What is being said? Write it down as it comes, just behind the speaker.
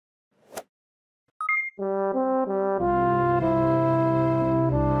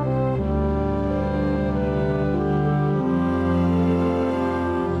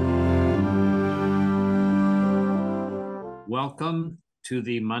Welcome to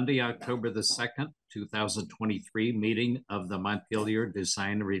the Monday, October the 2nd, 2023 meeting of the Montpelier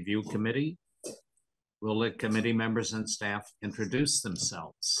Design Review Committee. We'll let committee members and staff introduce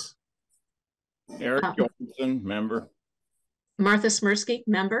themselves. Eric Johnson, member. Martha Smirsky,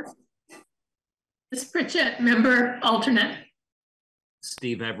 member. Ms. Pritchett, member alternate.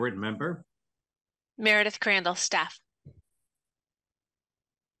 Steve Everett, member. Meredith Crandall, staff.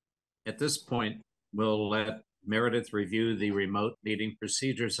 At this point, we'll let Meredith review the remote meeting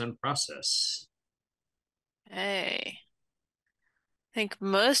procedures and process. Hey. I think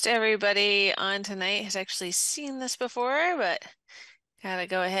most everybody on tonight has actually seen this before, but gotta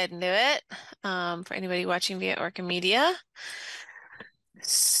go ahead and do it for anybody watching via Orca Media.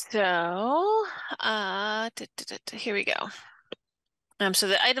 So, here we go. So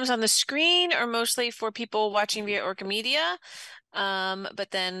the items on the screen are mostly for people watching via Orca Media, but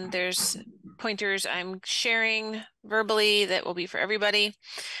then there's pointers I'm sharing verbally that will be for everybody.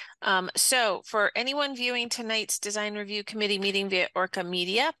 So for anyone viewing tonight's Design Review Committee meeting via Orca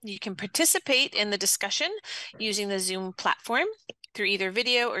Media, you can participate in the discussion using the Zoom platform through either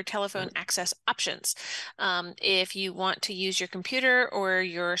video or telephone access options. If you want to use your computer or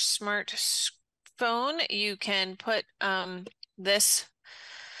your smartphone, you can put this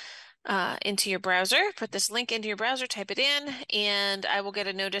into your browser, put this link into your browser, type it in, and I will get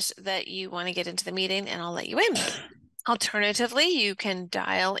a notice that you want to get into the meeting and I'll let you in. Alternatively, you can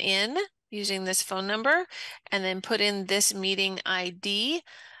dial in using this phone number and then put in this meeting ID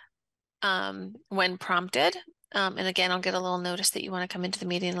when prompted. And again, I'll get a little notice that you want to come into the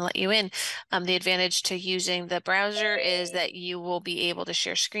meeting and let you in. The advantage to using the browser is that you will be able to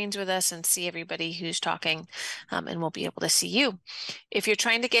share screens with us and see everybody who's talking, and we'll be able to see you. If you're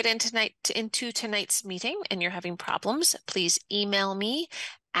trying to get into tonight's meeting and you're having problems, please email me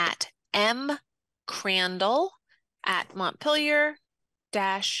at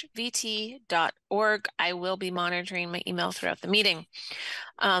mcrandall@montpelier-vt.org. I will be monitoring my email throughout the meeting.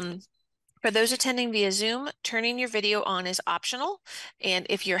 For those attending via Zoom, turning your video on is optional. And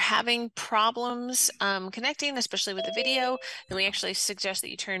if you're having problems connecting, especially with the video, then we actually suggest that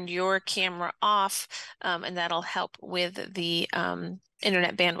you turn your camera off, and that'll help with the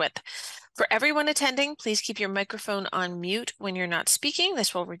internet bandwidth. For everyone attending, please keep your microphone on mute when you're not speaking.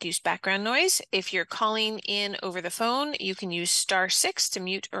 This will reduce background noise. If you're calling in over the phone, you can use *6 to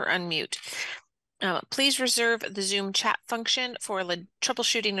mute or unmute. Please reserve the Zoom chat function for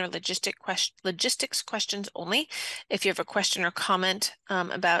troubleshooting or logistics questions only. If you have a question or comment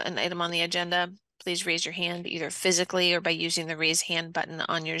about an item on the agenda, please raise your hand either physically or by using the raise hand button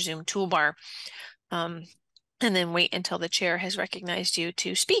on your Zoom toolbar. And then wait until the chair has recognized you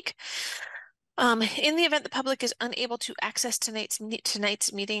to speak. In the event the public is unable to access tonight's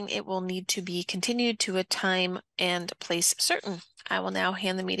meeting, it will need to be continued to a time and place certain. I will now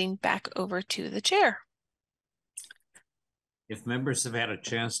hand the meeting back over to the chair. If members have had a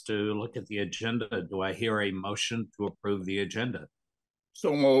chance to look at the agenda, do I hear a motion to approve the agenda?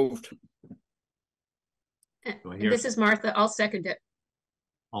 So moved. And this is Martha. I'll second it.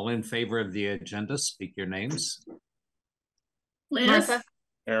 All in favor of the agenda, speak your names. Liz. Martha.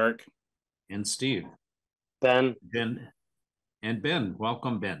 Eric. And Steve. Ben. Ben. And Ben.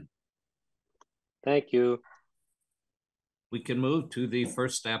 Welcome, Ben. Thank you. We can move to the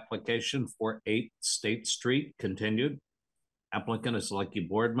first application for 8 State Street, continued. Applicant is Lucky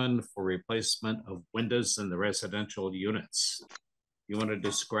Boardman for replacement of windows in the residential units. You want to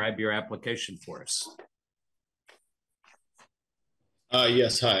describe your application for us?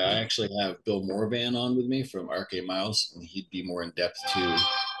 Yes, hi. I actually have Bill Morvan on with me from RK Miles, and he'd be more in depth to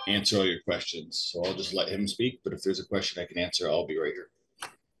answer all your questions. So I'll just let him speak, but if there's a question I can answer, I'll be right here.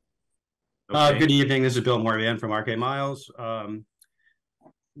 Okay. Good evening. This is Bill Morvan from RK Miles.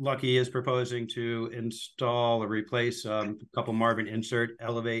 Lucky is proposing to install or replace a couple Marvin Insert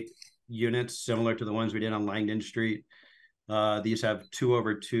Elevate units similar to the ones we did on Langdon Street. These have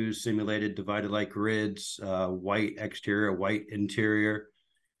 2/2 simulated divided light grids, white exterior, white interior.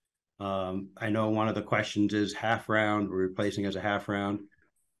 I know one of the questions is half round. We're replacing as a half round.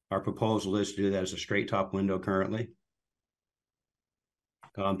 Our proposal is to do that as a straight top window currently.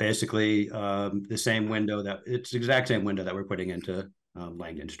 Basically, the same window it's the exact same window that we're putting into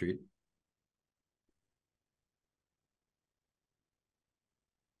Langdon Street.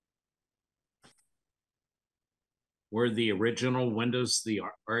 Were the original windows the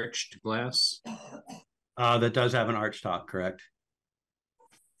arched glass? That does have an arch top, correct?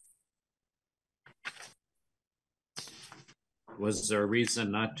 Was there a reason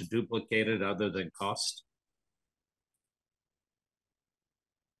not to duplicate it other than cost?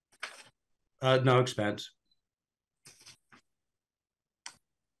 No expense.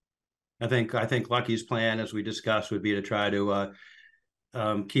 I think Lucky's plan, as we discussed, would be to try to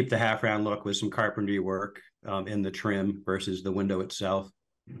keep the half round look with some carpentry work in the trim versus the window itself.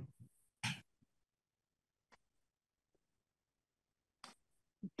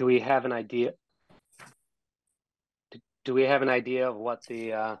 Do we have an idea? Do we have an idea of what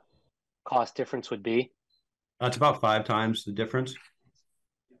the cost difference would be? It's about 5 times the difference.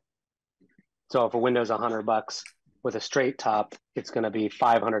 So if a window's $100 with a straight top, it's going to be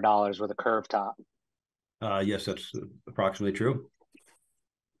 $500 with a curved top. Yes, that's approximately true.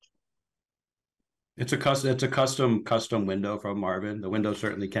 It's a custom window from Marvin. The window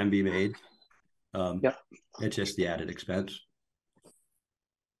certainly can be made. Yep. It's just the added expense.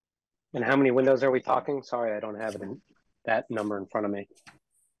 And how many windows are we talking? Sorry, I don't have it in that number in front of me.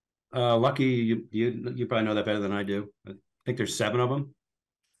 Lucky, you probably know that better than I do. I think there's 7 of them.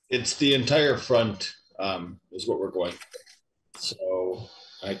 It's the entire front is what we're going for. So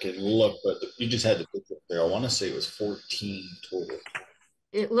I can look, but you just had the picture there. I want to say it was 14 total.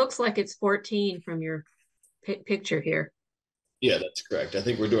 It looks like it's 14 from your picture here. Yeah, that's correct. I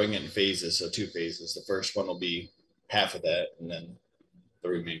think we're doing it in phases, so 2 phases. The first one will be half of that, and then the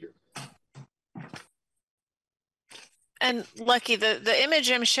remainder. And Lucky, the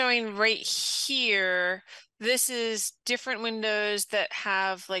image I'm showing right here, this is different windows that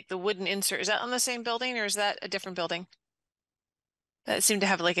have like the wooden insert. Is that on the same building or is that a different building? That seemed to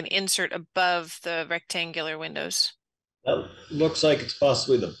have like an insert above the rectangular windows. That looks like it's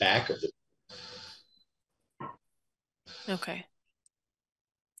possibly the back of the. Okay.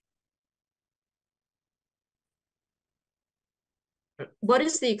 What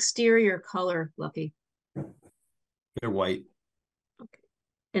is the exterior color, Lucky? They're white. Okay.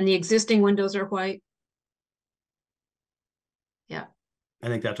 And the existing windows are white? Yeah. I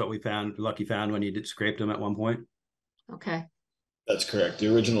think that's what we found. Lucky found when he scraped them at one point. Okay. That's correct.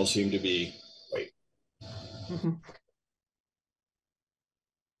 The original seemed to be white. Mm-hmm.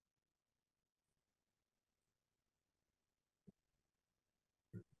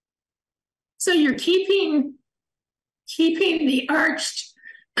 So you're keeping the arched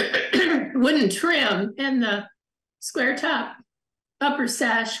wooden trim, and the square top upper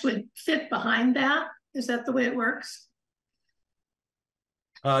sash would fit behind that? Is that the way it works?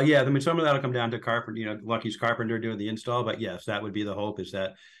 Yeah, I mean, some of that'll come down to carpenter, Lucky's carpenter doing the install, but yes, that would be the hope, is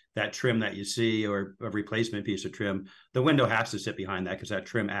that trim that you see, or a replacement piece of trim, the window has to sit behind that because that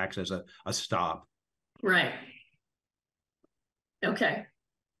trim acts as a stop. Right. Okay.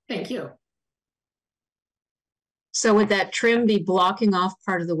 Thank you. So would that trim be blocking off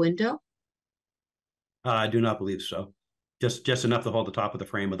part of the window? I do not believe so. Just enough to hold the top of the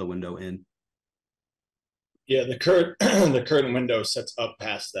frame of the window in. Yeah, the current window sets up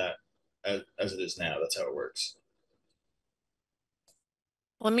past that as it is now. That's how it works.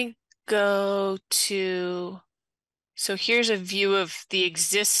 Let me go to, so here's a view of the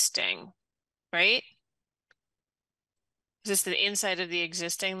existing, right? Is this the inside of the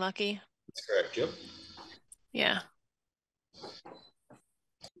existing, Lucky? That's correct. Yep. Yeah.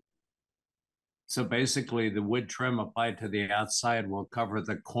 So basically, the wood trim applied to the outside will cover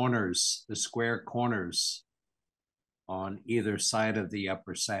the corners, the square corners on either side of the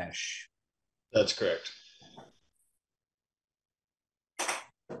upper sash. That's correct.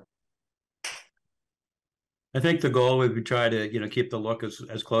 I think the goal would be try to, keep the look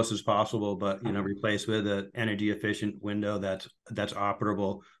as close as possible, but, replace with an energy efficient window that's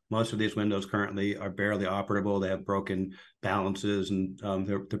operable. Most of these windows currently are barely operable. They have broken balances, and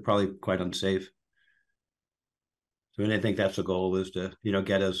they're probably quite unsafe. So I think that's the goal, is to,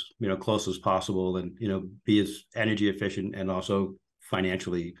 get as, close as possible, and, be as energy efficient and also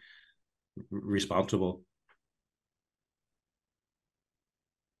financially responsible.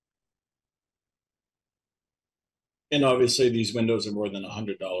 And obviously, these windows are more than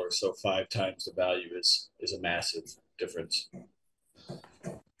 $100, so 5 times the value is a massive difference.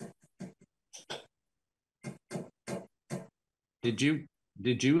 Did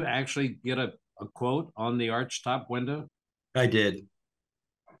you actually get a quote on the archtop window? I did.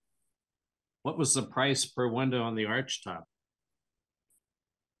 What was the price per window on the archtop?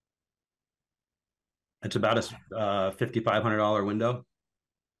 It's about a $5,500 window.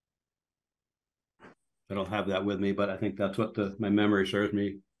 I don't have that with me, but I think that's what my memory serves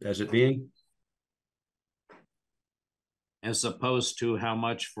me as it being. As opposed to how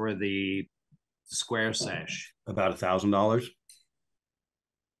much for the square sash? About $1,000.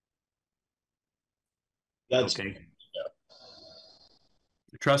 That's okay.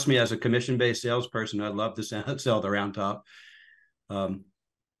 Trust me, as a commission-based salesperson, I'd love to sell the round top. I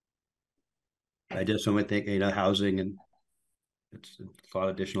just don't think, housing, and it's a lot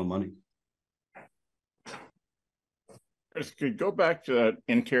of additional money. Chris, could go back to that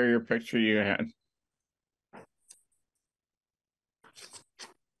interior picture you had.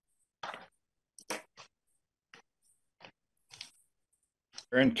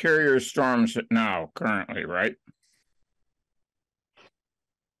 Your interior storms it now, currently, right?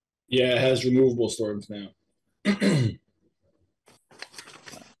 Yeah, it has removable storms now. And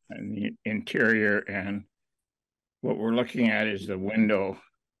the interior, and what we're looking at is the window.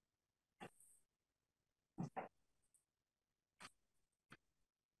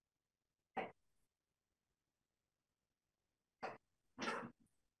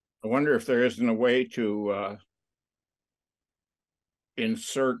 I wonder if there isn't a way to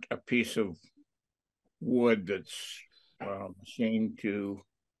insert a piece of wood that's machined to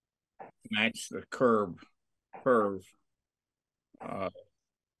match the curve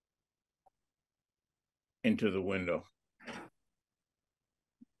into the window.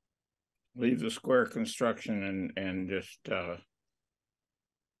 Leave the square construction and just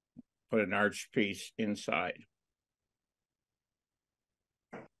put an arched piece inside.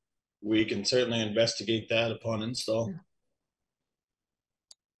 We can certainly investigate that upon install.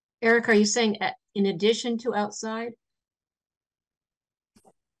 Eric, are you saying in addition to outside?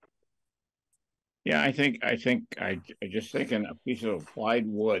 Yeah, I just thinking a piece of applied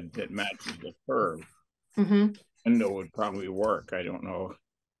wood that matches the curve. Mm-hmm. Window would probably work. I don't know.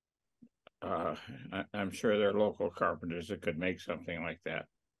 I'm sure there are local carpenters that could make something like that.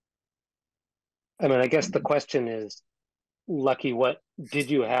 I mean, I guess the question is, Lucky, what did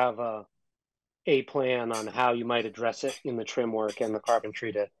you have a plan on how you might address it in the trim work and the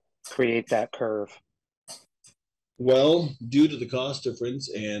carpentry to create that curve? Well, due to the cost difference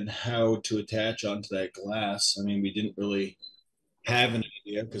and how to attach onto that glass, I mean, we didn't really have an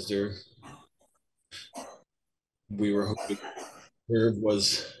idea because we were hoping the curve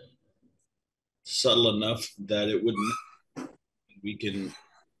was subtle enough that it wouldn't. We can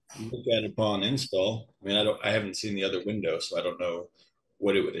look at it upon install. I mean, I haven't seen the other window, so I don't know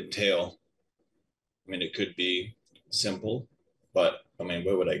what it would entail. I mean, it could be simple, but I mean,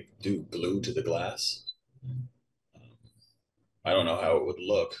 what would I do? Glue to the glass? I don't know how it would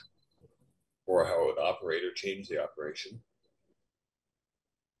look or how it would operate or change the operation.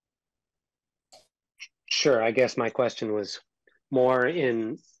 Sure. I guess my question was more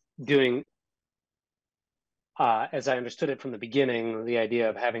in doing, as I understood it from the beginning, the idea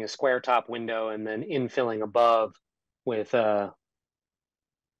of having a square top window and then infilling above with a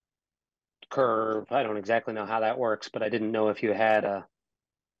curve. I don't exactly know how that works, but I didn't know if you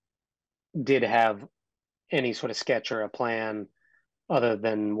did have any sort of sketch or a plan other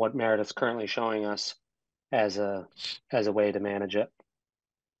than what Meredith's currently showing us as a way to manage it.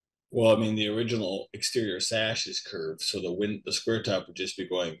 Well, I mean, the original exterior sash is curved, so the square top would just be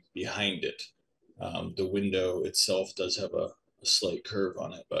going behind it. The window itself does have a slight curve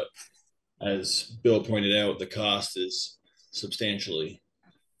on it, but as Bill pointed out, the cost is substantially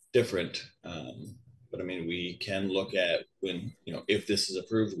different. But I mean, we can look at if this is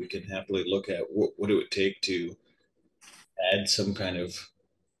approved, we can happily look at what it would take to add some kind of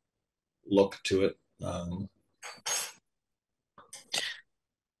look to it.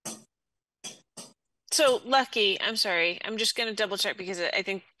 So Lucky, I'm sorry, I'm just going to double check because I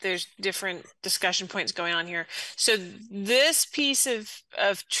think there's different discussion points going on here. So this piece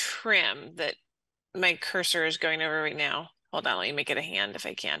of trim that my cursor is going over right now, hold on, let me make it a hand if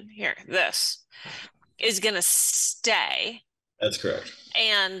I can. Here, this is going to stay. That's correct.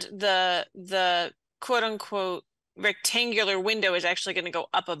 And the quote unquote rectangular window is actually going to go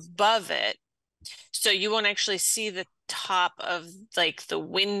up above it. So you won't actually see the top of like the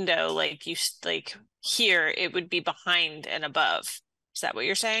window like here, it would be behind and above. Is that what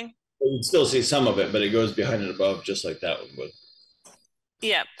you're saying? You'd still see some of it, but it goes behind and above just like that one would.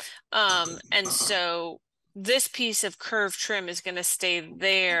 Yeah. And so this piece of curved trim is going to stay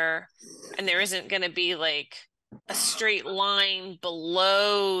there, and there isn't going to be like a straight line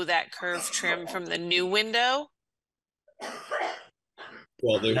below that curved trim from the new window.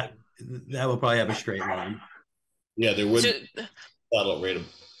 Well, that will probably have a straight line. Yeah, there would that'll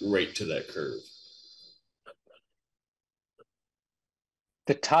right to that curve.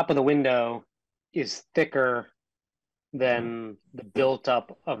 The top of the window is thicker than the built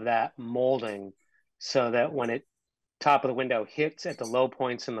up of that molding, so that when top of the window hits at the low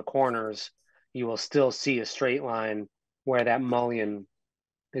points in the corners, you will still see a straight line where that mullion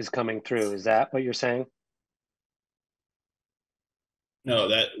is coming through. Is that what you're saying? No,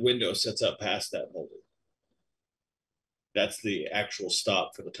 that window sets up past that molding. That's the actual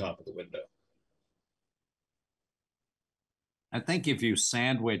stop for the top of the window. I think if you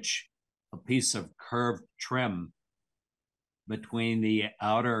sandwich a piece of curved trim between the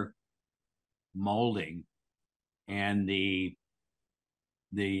outer molding and the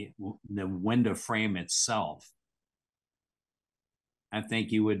window frame itself, I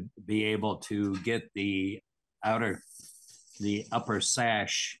think you would be able to get the upper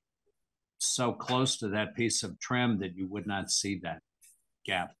sash so close to that piece of trim that you would not see that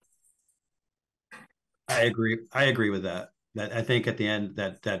gap. I agree. I agree with that. That I think at the end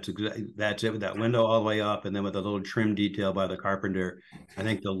that's it with that window all the way up, and then with a little trim detail by the carpenter, I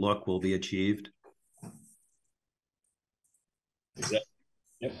think the look will be achieved. Exactly.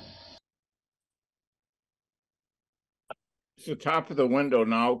 Yep. Is the top of the window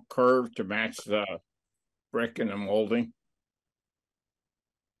now curved to match the brick and the molding?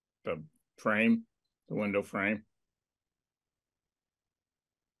 The frame, the window frame?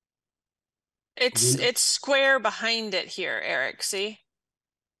 It's square behind it here, Eric. See?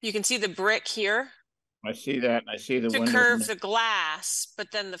 You can see the brick here I see that, and I see the to window. curve the glass, but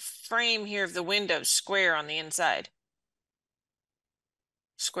then the frame here of the window is square on the inside.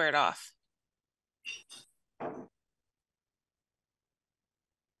 Squared off.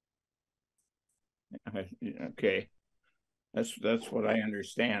 Okay, that's what I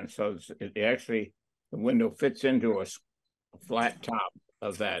understand. So it actually, the window fits into a flat top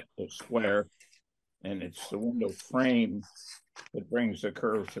of that square, and it's the window frame that brings the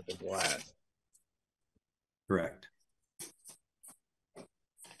curve to the glass. Correct.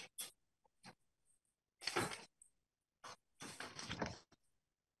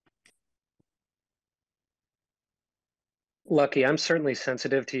 Lucky, I'm certainly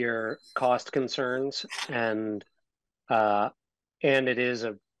sensitive to your cost concerns, and it is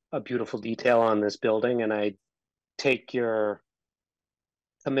a beautiful detail on this building, and I take your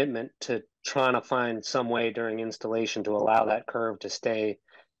commitment to trying to find some way during installation to allow that curve to stay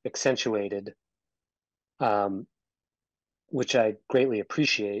accentuated, which I greatly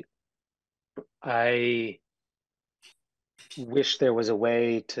appreciate. I wish there was a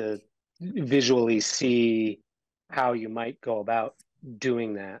way to visually see how you might go about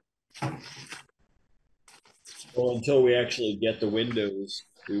doing that. Well, until we actually get the windows,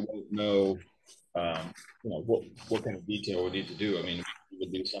 we won't know, what kind of detail we need to do. I mean, we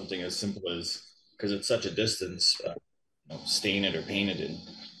would do something as simple as, because it's such a distance, stain it or paint it in.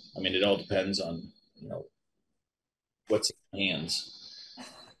 I mean, it all depends on, what's in hands.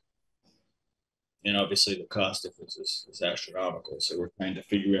 And obviously the cost difference is astronomical. So we're trying to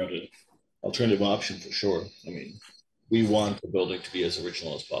figure out an alternative option for sure. I mean, we want the building to be as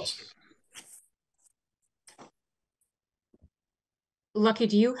original as possible. Lucky,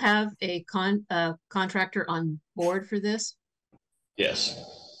 do you have a contractor on board for this? Yes.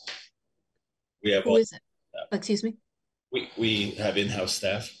 We have Who is it? Excuse me? We have in-house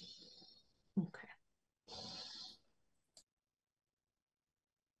staff. Okay.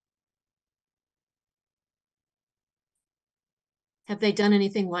 Have they done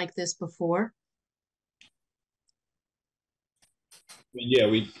anything like this before? I mean, yeah,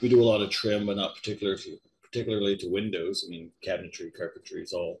 we do a lot of trim, but not particularly to windows. I mean, cabinetry, carpentry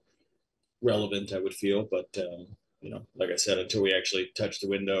is all relevant, I would feel. But, like I said, until we actually touch the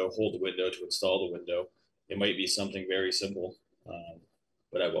window, hold the window to install the window, it might be something very simple,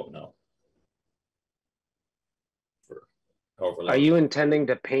 but I won't know. Are you intending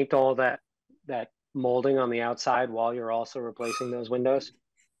to paint all that molding on the outside while you're also replacing those windows?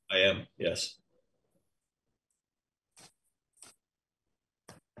 I am, yes.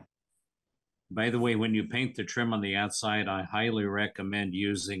 By the way, when you paint the trim on the outside, I highly recommend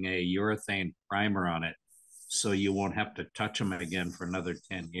using a urethane primer on it so you won't have to touch them again for another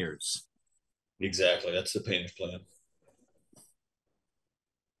 10 years. Exactly. That's the painter's plan.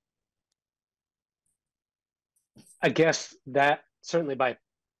 I guess that certainly by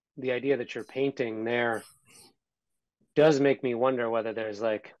the idea that you're painting there does make me wonder whether there's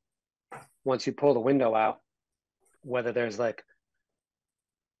once you pull the window out, whether there's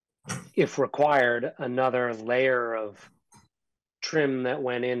if required, another layer of trim that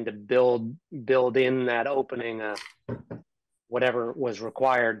went in to build in that opening, whatever was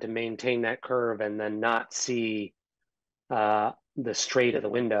required to maintain that curve and then not see the straight of the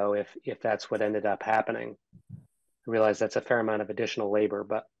window if that's what ended up happening. I realize that's a fair amount of additional labor,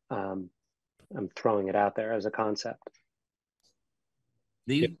 but I'm throwing it out there as a concept.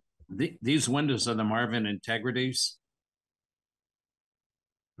 These windows are the Marvin Integrities.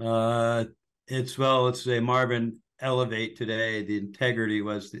 It's a Marvin Elevate today. The Integrity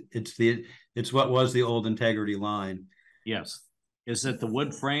it's what was the old Integrity line. Yes. Is it the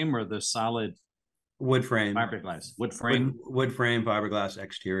wood frame or the solid wood frame? Fiberglass. Wood frame. Wood frame fiberglass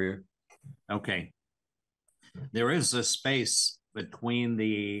exterior. Okay. There is a space between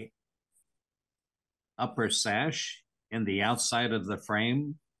the upper sash and the outside of the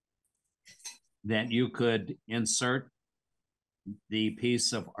frame that you could insert the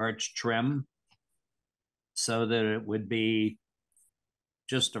piece of arch trim so that it would be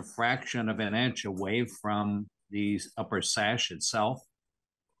just a fraction of an inch away from the upper sash itself,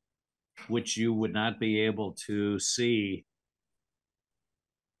 which you would not be able to see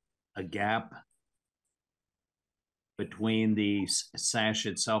a gap between the sash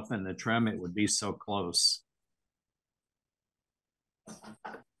itself and the trim. It would be so close.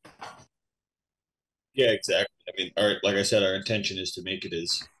 Yeah, exactly. I mean, like I said, our intention is to make it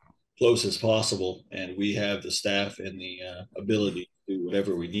as close as possible, and we have the staff and the ability to do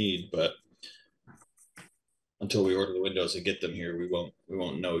whatever we need. But until we order the windows and get them here, we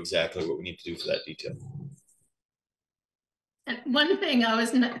won't know exactly what we need to do for that detail. And one thing I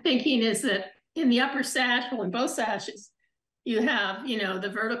was thinking is that in the upper sash, well, in both sashes, you have, you know, the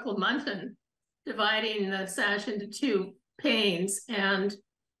vertical muntin dividing the sash into two panes. And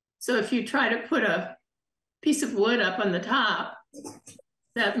so if you try to put a piece of wood up on the top,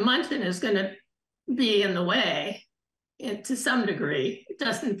 that muntin is going to be in the way to some degree. It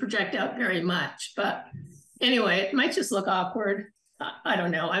doesn't project out very much, but anyway, it might just look awkward. I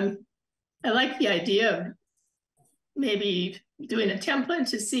don't know. I like the idea of maybe doing a template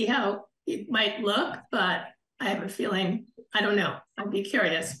to see how it might look, but I have a feeling, I don't know. I'd be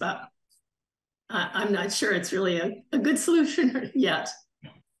curious, but I'm not sure it's really a good solution yet.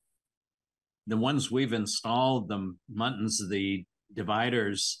 The ones we've installed, the muntins, the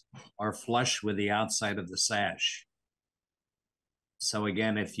dividers are flush with the outside of the sash. So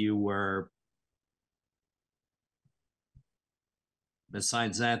again, if you were,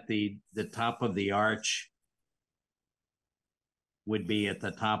 besides that, the top of the arch would be at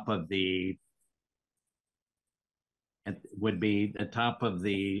the top of the, it would be the top of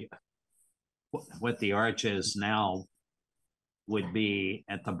the, what the arch is now would be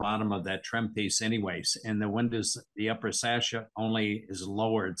at the bottom of that trim piece anyways. And the windows, the upper sash only is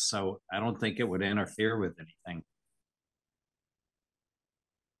lowered, so I don't think it would interfere with anything.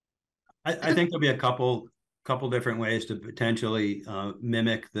 I think there'll be a couple different ways to potentially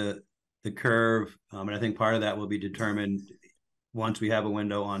mimic the curve, and I think part of that will be determined once we have a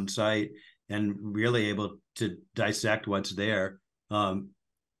window on site and really able to dissect what's there. And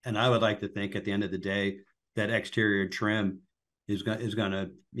I would like to think at the end of the day that exterior trim is going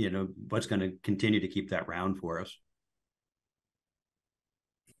to, you know, what's going to continue to keep that round for us.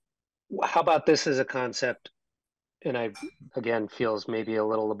 How about this as a concept? And I, again, feels maybe a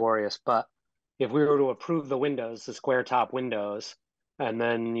little laborious, but if we were to approve the windows, the square top windows, and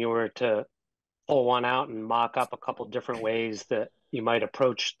then you were to pull one out and mock up a couple different ways that you might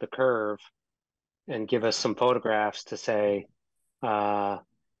approach the curve and give us some photographs to say,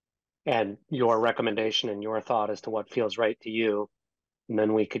 and your recommendation and your thought as to what feels right to you. And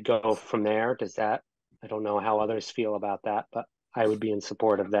then we could go from there. Does that, I don't know how others feel about that, but I would be in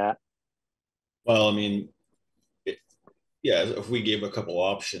support of that. Well, I mean, yeah, if we gave a couple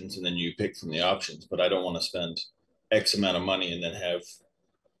options and then you pick from the options, but I don't want to spend X amount of money and then have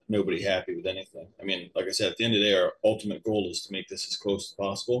nobody happy with anything. I mean, like I said, at the end of the day, our ultimate goal is to make this as close as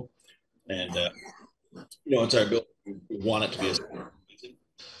possible. And, you know, it's our building. We want it to be as easy.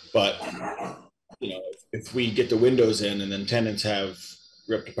 But, you know, if we get the windows in and then tenants have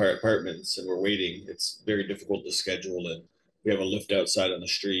ripped apart apartments and we're waiting, it's very difficult to schedule. And we have a lift outside on the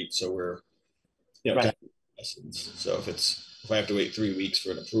street. So we're, you know, right. So if I have to wait 3 weeks for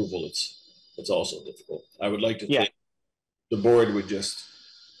an approval, it's also difficult. I would like to think the board would just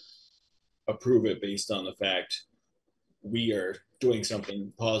approve it based on the fact we are doing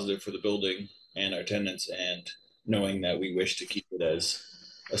something positive for the building and our tenants, and knowing that we wish to keep it as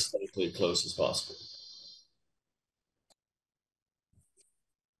aesthetically close as possible.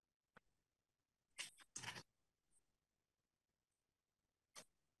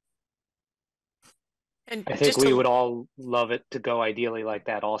 And I think we would all love it to go ideally like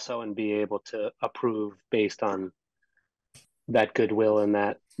that also, and be able to approve based on that goodwill and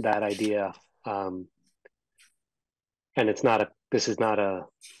that idea. And it's not this is not a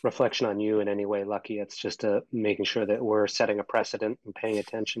reflection on you in any way, Lucky. It's just making sure that we're setting a precedent and paying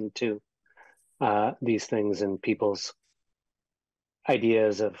attention to these things, and people's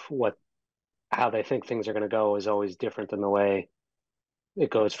ideas of how they think things are going to go is always different than the way it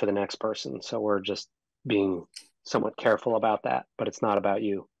goes for the next person. So we're just being somewhat careful about that, but it's not about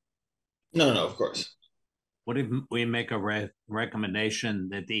you. No, of course. What if we make a recommendation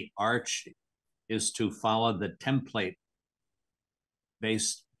that the arch is to follow the template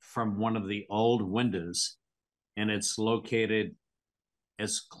based from one of the old windows and it's located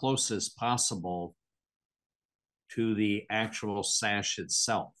as close as possible to the actual sash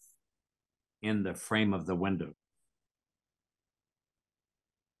itself in the frame of the window.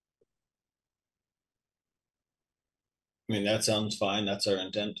 I mean, that sounds fine. That's our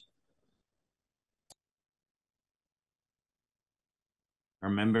intent. Are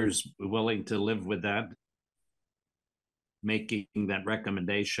members willing to live with that? Making that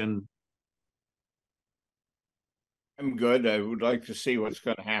recommendation? I'm good. I would like to see what's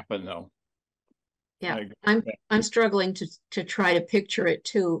going to happen, though. Yeah, I'm struggling to try to picture it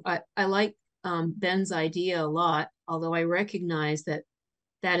too. I like Ben's idea a lot, although I recognize that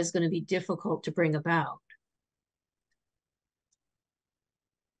that is going to be difficult to bring about.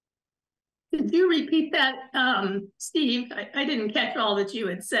 Could you repeat that, Steve? I didn't catch all that you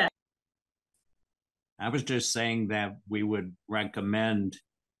had said. I was just saying that we would recommend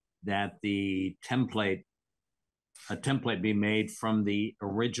that a template be made from the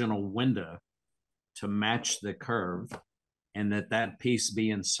original window to match the curve, and that piece be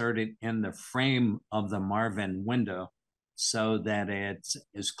inserted in the frame of the Marvin window so that it's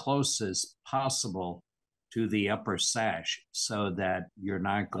as close as possible to the upper sash, so that you're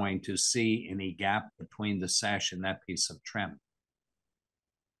not going to see any gap between the sash and that piece of trim.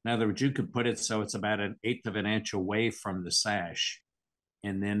 In other words, you could put it so it's about 1/8 of an inch away from the sash,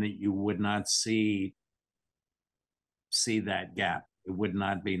 and then you would not see that gap. It would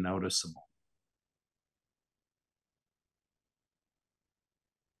not be noticeable.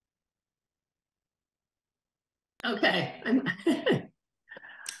 Okay.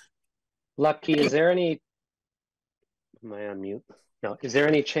 Lucky, is there any, am I on mute? No, is there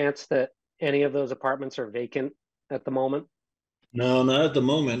any chance that any of those apartments are vacant at the moment? No, not at the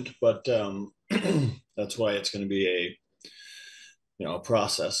moment, but that's why it's going to be a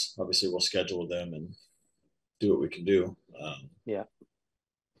process. Obviously, we'll schedule them and do what we can do. Yeah.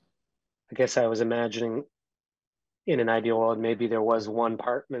 I guess I was imagining in an ideal world, maybe there was one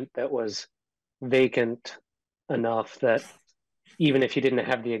apartment that was vacant enough that even if you didn't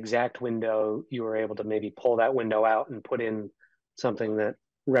have the exact window, you were able to maybe pull that window out and put in something that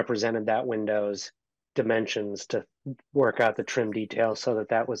represented that window's dimensions to work out the trim details, so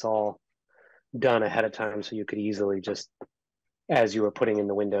that was all done ahead of time, so you could easily just, as you were putting in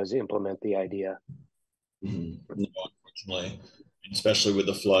the windows, implement the idea. No, unfortunately, especially with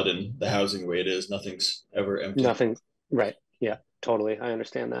the flood and the housing the way it is, nothing's ever empty. Nothing, right? Yeah, totally. I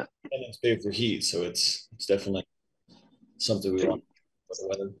understand that. And it's paid for heat, so it's definitely something we want for the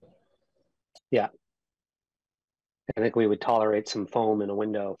weather. Yeah, I think we would tolerate some foam in a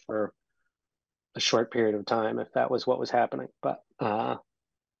window for a short period of time if that was what was happening. But I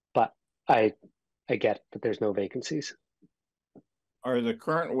get that there's no vacancies. Are the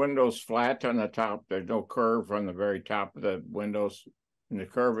current windows flat on the top? There's no curve on the very top of the windows, and the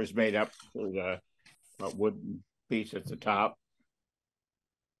curve is made up for the wooden piece at the top.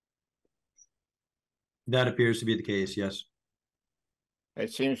 That appears to be the case, yes.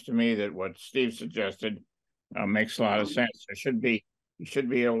 It seems to me that what Steve suggested makes a lot of sense. You should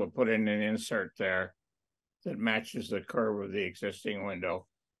be able to put in an insert there that matches the curve of the existing window,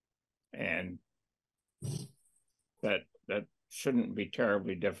 and that shouldn't be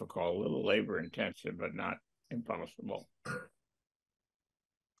terribly difficult. A little labor intensive, but not impossible.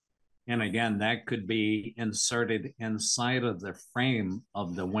 And again, that could be inserted inside of the frame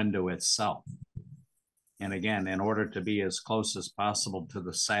of the window itself. And again, in order to be as close as possible to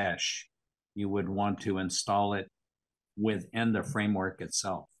the sash, you would want to install it within the framework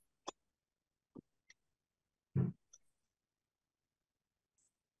itself.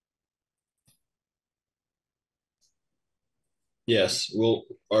 Yes,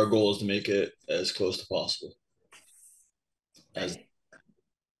 our goal is to make it as close to possible.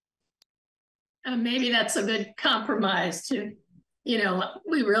 Maybe that's a good compromise to,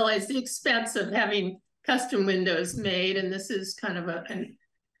 we realize the expense of having custom windows made, and this is kind of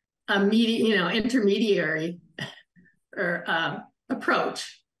intermediary or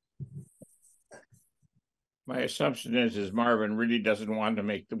approach. My assumption is Marvin really doesn't want to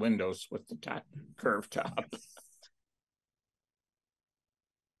make the windows with the curved top.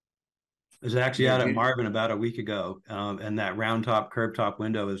 I was actually out at Marvin about a week ago, and that round top, curved top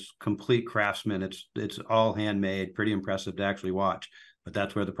window is complete craftsman. It's all handmade, pretty impressive to actually watch, but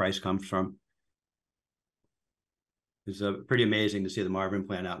that's where the price comes from. It's pretty amazing to see the Marvin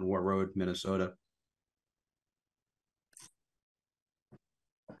plant out in War Road, Minnesota.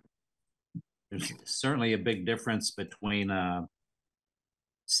 There's certainly a big difference between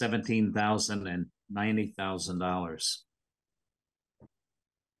 $17,000 and $90,000.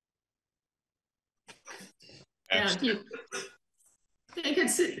 Yeah, do you think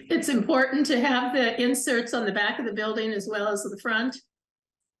it's important to have the inserts on the back of the building as well as the front?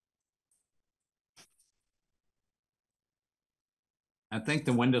 I think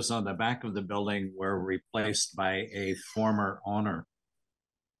the windows on the back of the building were replaced by a former owner.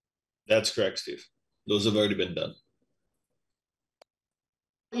 That's correct, Steve. Those have already been done.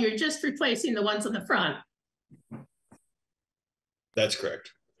 You're just replacing the ones on the front. That's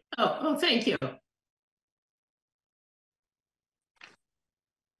correct. Oh, thank you.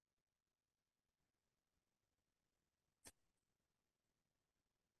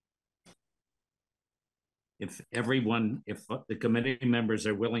 If the committee members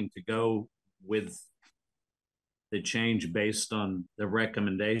are willing to go with the change based on the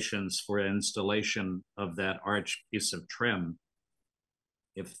recommendations for installation of that arch piece of trim,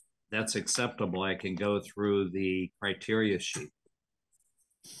 if that's acceptable, I can go through the criteria sheet.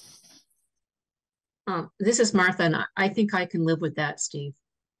 This is Martha, and I think I can live with that, Steve.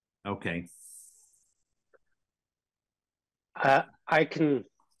 Okay. I can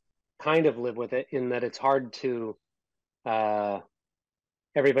kind of live with it in that it's hard to,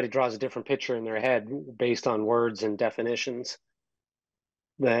 everybody draws a different picture in their head based on words and definitions.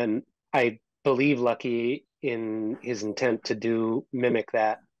 Then I believe Lucky in his intent to mimic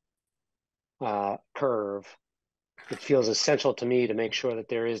that curve. It feels essential to me to make sure that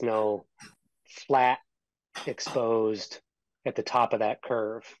there is no flat exposed at the top of that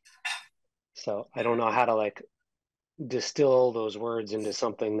curve. So I don't know how to like distill those words into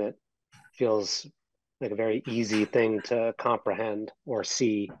something that feels like a very easy thing to comprehend or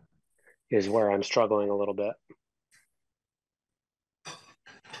see is where I'm struggling a little bit.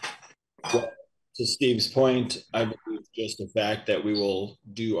 Well, to Steve's point, I believe just the fact that we will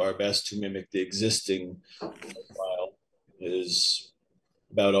do our best to mimic the existing file is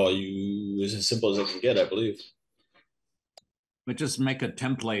about all is as simple as I can get, I believe. But just make a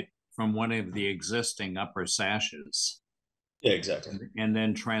template from one of the existing upper sashes. Yeah, exactly. And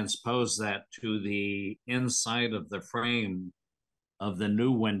then transpose that to the inside of the frame of the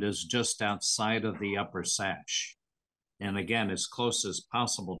new windows just outside of the upper sash. And again, as close as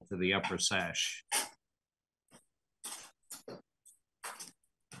possible to the upper sash.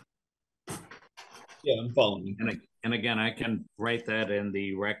 Yeah, I'm following. And again, I can write that in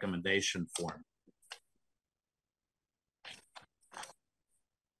the recommendation form.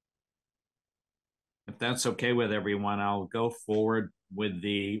 If that's okay with everyone, I'll go forward with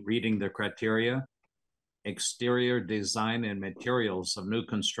reading the criteria. Exterior design and materials of new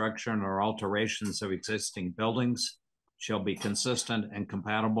construction or alterations of existing buildings shall be consistent and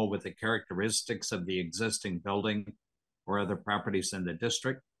compatible with the characteristics of the existing building or other properties in the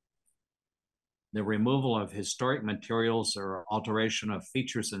district. The removal of historic materials or alteration of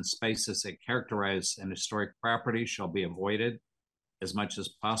features and spaces that characterize an historic property shall be avoided as much as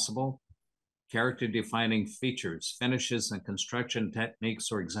possible. Character-defining features, finishes, and construction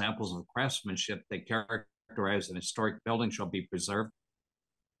techniques or examples of craftsmanship that characterize an historic building shall be preserved.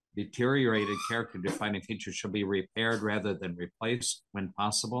 Deteriorated character-defining features shall be repaired rather than replaced when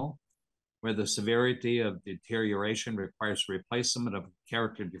possible. Where the severity of deterioration requires replacement of a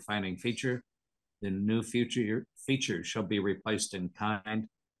character-defining feature, the new feature shall be replaced in kind.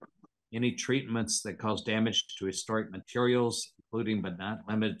 Any treatments that cause damage to historic materials, including but not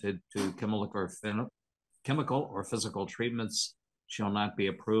limited to chemical or physical treatments, shall not be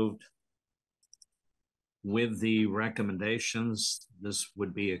approved. With the recommendations, this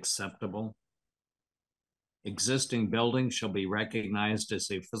would be acceptable. Existing buildings shall be recognized as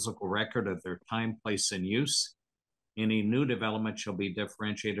a physical record of their time, place, and use. Any new development shall be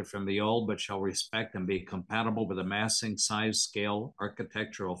differentiated from the old, but shall respect and be compatible with the massing, size, scale,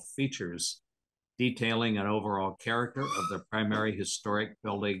 architectural features, detailing an overall character of the primary historic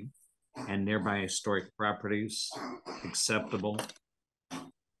building and nearby historic properties. Acceptable.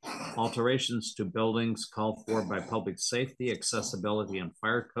 Alterations to buildings called for by public safety, accessibility, and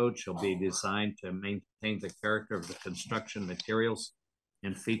fire code shall be designed to maintain the character of the construction materials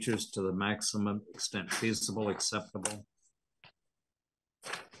and features to the maximum extent feasible. Acceptable.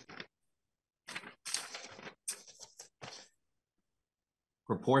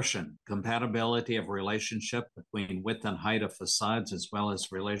 Proportion, compatibility of relationship between width and height of facades, as well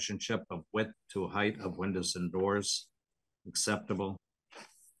as relationship of width to height of windows and doors. Acceptable.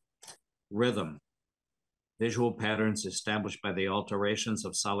 Rhythm, visual patterns established by the alterations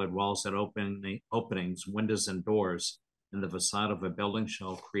of solid walls at openings, windows, and doors in the facade of a building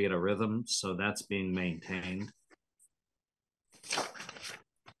shall create a rhythm, so that's being maintained.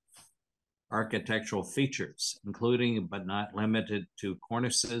 Architectural features, including but not limited to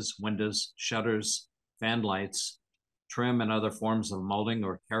cornices, windows, shutters, fan lights, trim and other forms of molding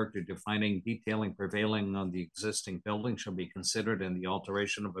or character-defining detailing prevailing on the existing building shall be considered in the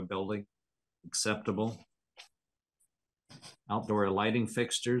alteration of a building acceptable. Outdoor lighting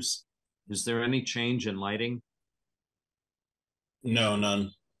fixtures. Is there any change in lighting? No,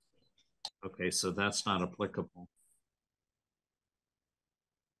 none. Okay, so that's not applicable.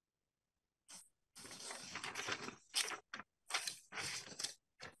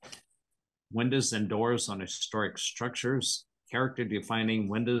 Windows and doors on historic structures, character defining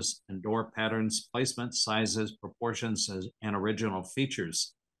windows and door patterns, placement, sizes, proportions, and original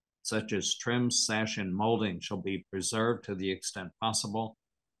features, such as trim, sash, and molding, shall be preserved to the extent possible.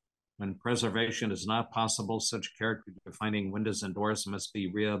 When preservation is not possible, such character defining windows and doors must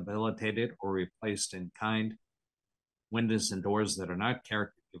be rehabilitated or replaced in kind. Windows and doors that are not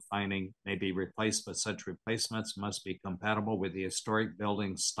character defining may be replaced, but such replacements must be compatible with the historic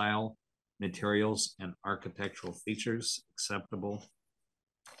building style, materials, and architectural features acceptable.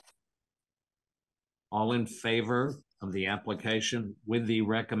 All in favor of the application with the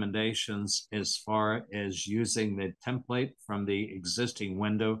recommendations as far as using the template from the existing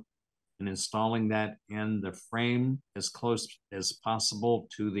window and installing that in the frame as close as possible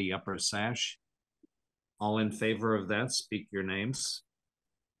to the upper sash? All in favor of that, speak your names.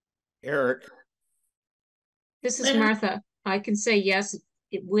 Eric. This is Martha. I can say yes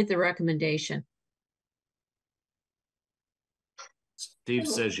with the recommendation. Steve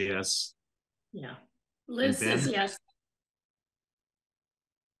says yes. Yeah. Liz says yes.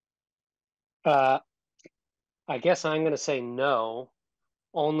 I guess I'm going to say no,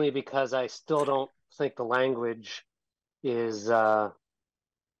 only because I still don't think the language is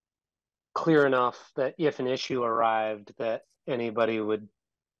clear enough that if an issue arrived, that anybody would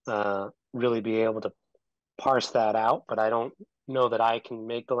really be able to parse that out. But I don't know that I can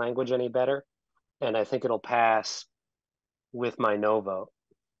make the language any better, and I think it'll pass with my no vote.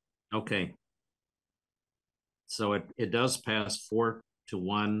 Okay. So it does pass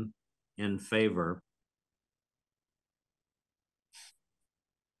 4-1 in favor.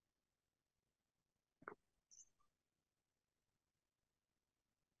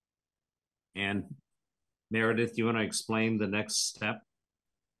 And Meredith, you want to explain the next step?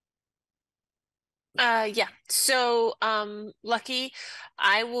 Yeah. So, Lucky,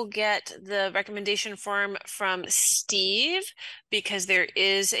 I will get the recommendation form from Steve because there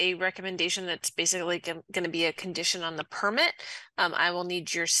is a recommendation that's basically going to be a condition on the permit. I will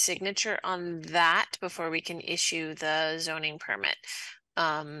need your signature on that before we can issue the zoning permit.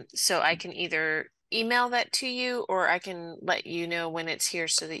 So I can either email that to you or I can let you know when it's here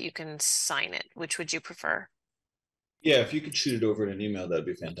so that you can sign it. Which would you prefer? Yeah, if you could shoot it over in an email, that'd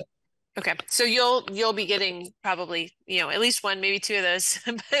be fantastic. Okay, so you'll be getting probably, at least one, maybe two of those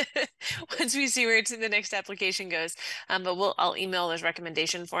once we see where the next application goes. But I'll email those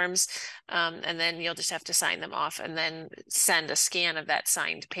recommendation forms, and then you'll just have to sign them off and then send a scan of that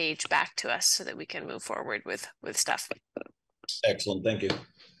signed page back to us so that we can move forward with stuff. Excellent, thank you.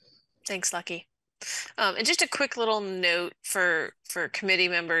 Thanks, Lucky. And just a quick little note for committee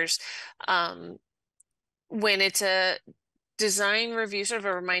members, when it's a design review, sort of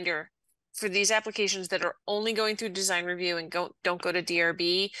a reminder for these applications that are only going through design review and don't go to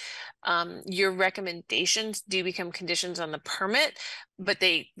DRB, your recommendations do become conditions on the permit, but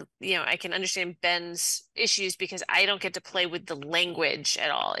they, I can understand Ben's issues because I don't get to play with the language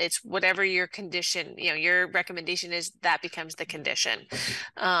at all. It's whatever your condition, your recommendation is, that becomes the condition,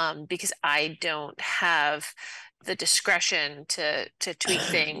 because I don't have the discretion to tweak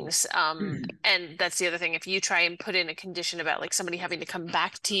things. And that's the other thing. If you try and put in a condition about like somebody having to come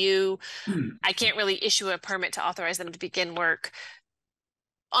back to you, I can't really issue a permit to authorize them to begin work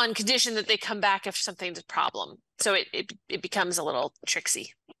on condition that they come back if something's a problem. So it becomes a little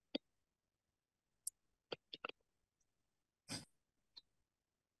tricksy.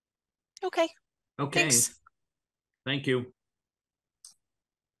 Okay. Thanks. Thank you.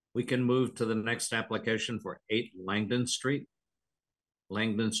 We can move to the next application for 8 Langdon Street.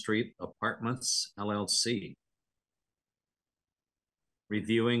 Langdon Street Apartments, LLC.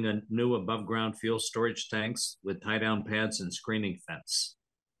 Reviewing a new above-ground fuel storage tanks with tie-down pads and screening fence.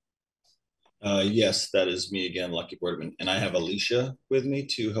 Yes, that is me again, Lucky Boardman. And I have Alicia with me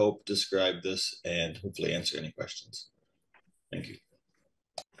to help describe this and hopefully answer any questions. Thank you.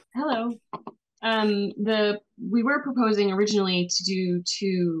 Hello. We were proposing originally to do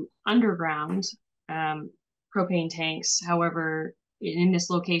 2 underground propane tanks. However, in this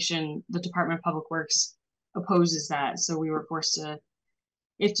location, the Department of Public Works opposes that. So we were forced to,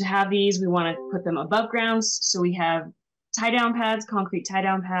 if to have these, we want to put them above ground. So we have tie-down pads, concrete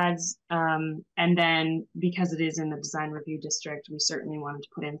tie-down pads, and then because it is in the design review district, we certainly wanted to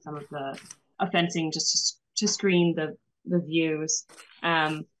put in some of the fencing just to screen the views.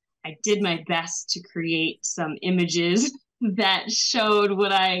 I did my best to create some images that showed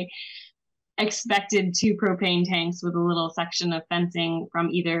what I expected 2 propane tanks with a little section of fencing from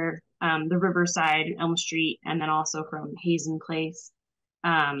either the Riverside, Elm Street, and then also from Hazen Place.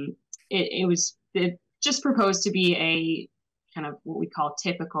 It was just proposed to be a kind of what we call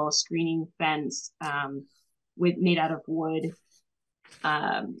typical screening fence made out of wood,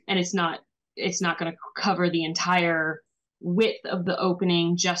 and it's not going to cover the entire width of the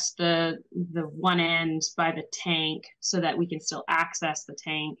opening, just the one end by the tank, so that we can still access the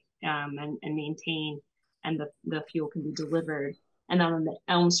tank and maintain, and the fuel can be delivered. And then on the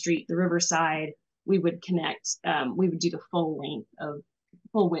Elm Street, the Riverside, we would connect, we would do the full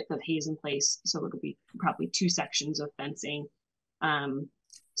width of Hazen Place, so it would be probably 2 sections of fencing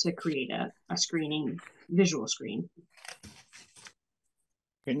to create a screening, visual screen.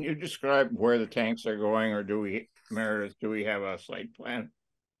 Can you describe where the tanks are going, or Meredith, do we have a site plan?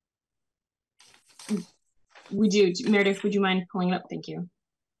 We do. Meredith, would you mind pulling it up? Thank you.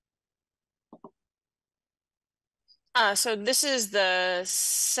 So this is the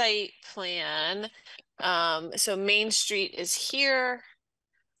site plan. So Main Street is here.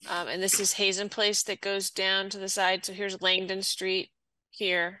 And this is Hazen Place that goes down to the side. So here's Langdon Street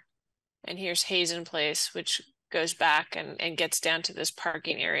here. And here's Hazen Place, which goes back and gets down to this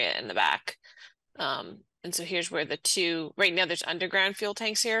parking area in the back. And so here's where the 2, right now there's underground fuel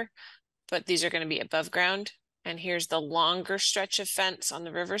tanks here, but these are going to be above ground. And here's the longer stretch of fence on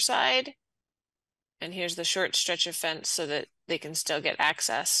the Riverside. And here's the short stretch of fence so that they can still get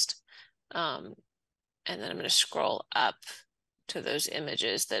accessed. And then I'm going to scroll up to those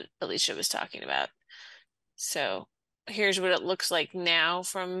images that Alicia was talking about. So here's what it looks like now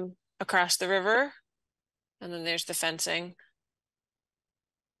from across the river. And then there's the fencing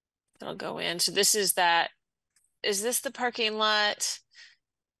that'll go in. So this is is this the parking lot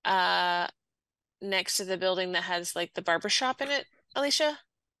next to the building that has like the barber shop in it, Alicia?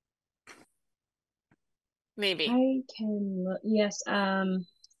 Maybe. I can look. Yes.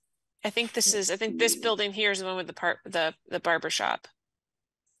 I think this building here is the one with the barber shop.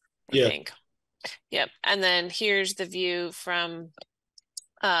 Yeah. I think. Yep. And then here's the view from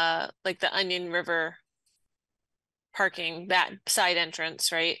like the Onion River parking, that side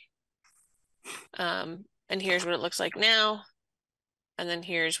entrance, right? And here's what it looks like now. And then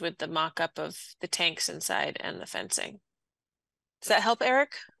here's with the mock-up of the tanks inside and the fencing. Does that help,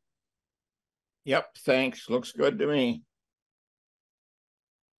 Eric? Yep, thanks. Looks good to me.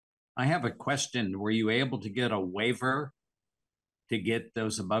 I have a question. Were you able to get a waiver to get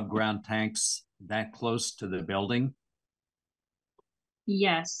those above ground tanks that close to the building?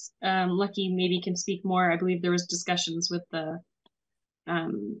 Yes. Lucky maybe can speak more. I believe there was discussions with the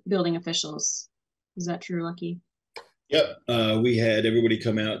building officials. Is that true, Lucky? Yep. We had everybody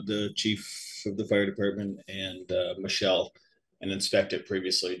come out, the chief of the fire department and Michelle, and inspect it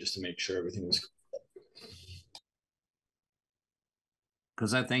previously just to make sure everything was.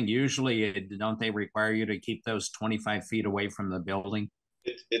 Because I think usually, don't they require you to keep those 25 feet away from the building?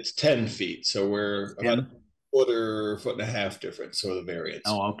 It's 10 feet, so we're 10? about a foot and a half difference, so the variance.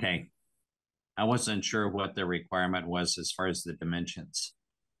 Oh, okay. I wasn't sure what the requirement was as far as the dimensions.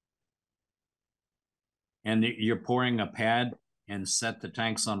 And you're pouring a pad and set the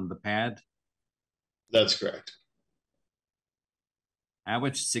tanks on the pad? That's correct. I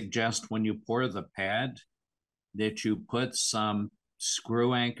would suggest when you pour the pad that you put some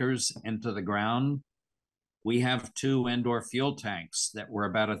screw anchors into the ground. We have 2 indoor fuel tanks that were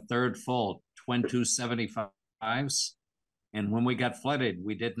about a third full, twin 275s. And when we got flooded,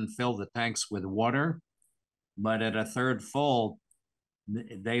 we didn't fill the tanks with water, but at a third full,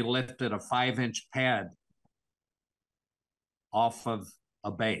 they lifted a 5-inch pad off of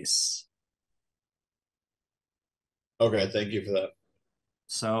a base. Okay, thank you for that.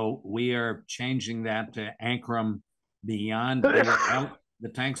 So we are changing that to anchor them beyond. The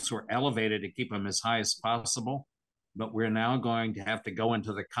tanks were elevated to keep them as high as possible, but we're now going to have to go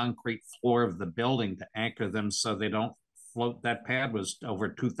into the concrete floor of the building to anchor them so they don't float. That pad was over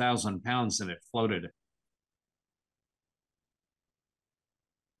 2,000 pounds and it floated.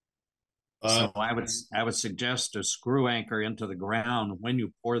 So I would suggest a screw anchor into the ground when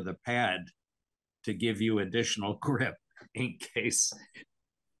you pour the pad to give you additional grip in case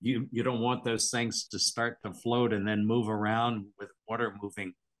you don't want those things to start to float and then move around with water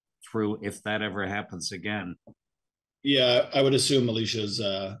moving through if that ever happens again. Yeah, I would assume Alicia's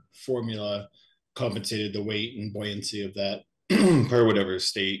formula compensated the weight and buoyancy of that per whatever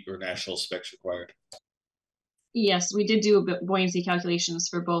state or national specs required. Yes, we did do a bit buoyancy calculations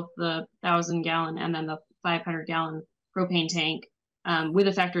for both the 1,000-gallon and then the 500-gallon propane tank with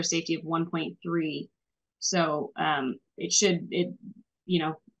a factor of safety of 1.3. So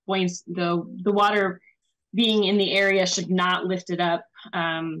buoyancy, the water being in the area should not lift it up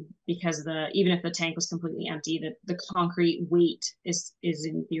because even if the tank was completely empty, the concrete weight is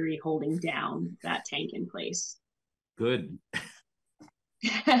in theory holding down that tank in place. Good.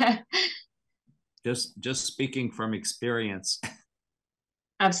 Just speaking from experience.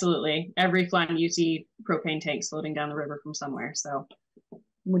 Absolutely. Every flying you see propane tanks floating down the river from somewhere. So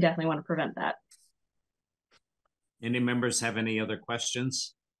we definitely want to prevent that. Any members have any other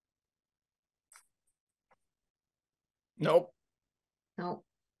questions? Nope. No.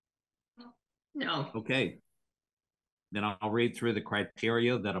 No. Okay. Then I'll read through the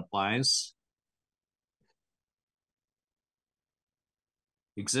criteria that applies.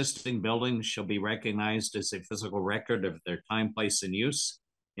 Existing buildings shall be recognized as a physical record of their time, place, and use.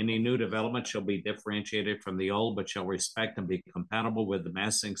 Any new development shall be differentiated from the old, but shall respect and be compatible with the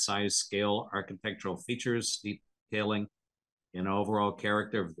massing, size, scale, architectural features, detailing, and overall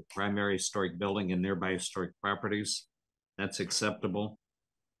character of the primary historic building and nearby historic properties. That's acceptable.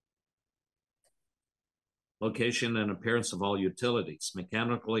 Location and appearance of all utilities,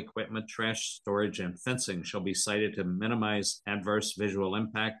 mechanical equipment, trash storage, and fencing shall be sited to minimize adverse visual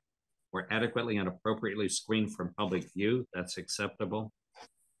impact or adequately and appropriately screened from public view. That's acceptable.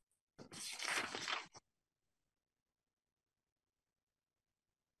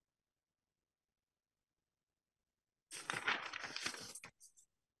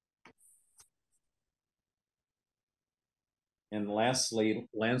 And lastly,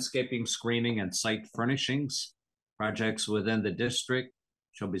 landscaping, screening, and site furnishings. Projects within the district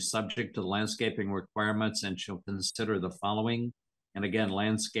shall be subject to the landscaping requirements and shall consider the following. And again,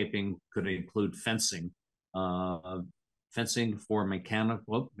 landscaping could include fencing. Fencing for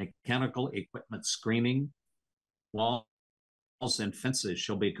mechanical equipment screening. Walls and fences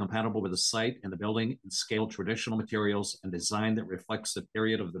shall be compatible with the site and the building and scale traditional materials and design that reflects the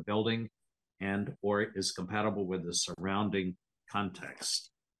period of the building and or is compatible with the surrounding context.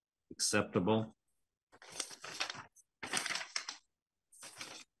 Acceptable.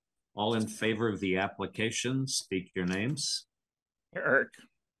 All in favor of the application, speak your names. Eric.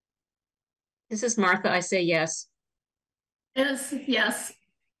 This is Martha. I say yes. Yes. Yes.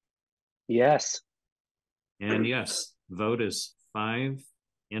 Yes. And yes, vote is 5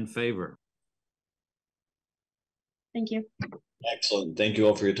 in favor. Thank you. Excellent. Thank you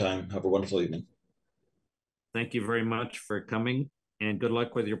all for your time. Have a wonderful evening. Thank you very much for coming and good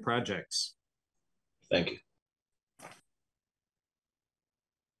luck with your projects. Thank you.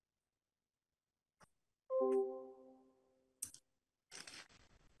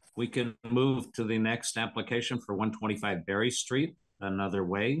 We can move to the next application for 125 Berry Street, another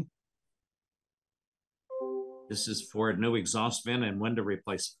way. This is for new exhaust vent and window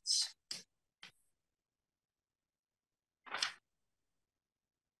replacements.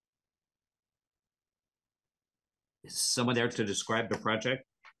 Is someone there to describe the project?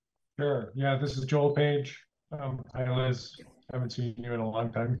 Sure. Yeah, this is Joel Page. Hi, Liz. Haven't seen you in a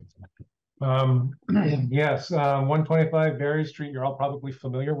long time. Yes, 125 Berry Street. You're all probably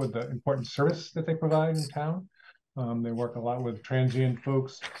familiar with the important service that they provide in town. They work a lot with transient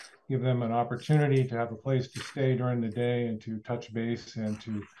folks, give them an opportunity to have a place to stay during the day and to touch base and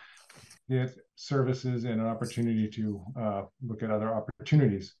to get services and an opportunity to look at other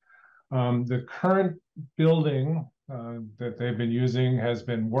opportunities. The current building that they've been using has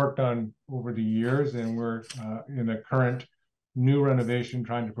been worked on over the years, and we're in a current new renovation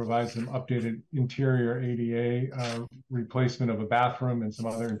trying to provide some updated interior ADA replacement of a bathroom and some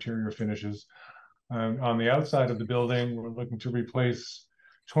other interior finishes. On the outside of the building, we're looking to replace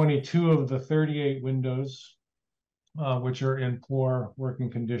 22 of the 38 windows, which are in poor working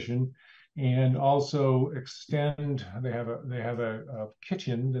condition, and also extend. They have a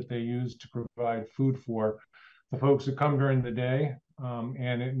kitchen that they use to provide food for the folks who come during the day,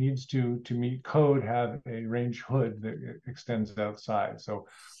 and it needs to meet code, have a range hood that extends outside. So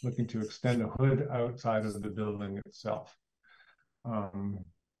looking to extend a hood outside of the building itself.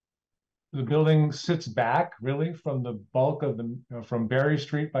 The building sits back really from the bulk of from Berry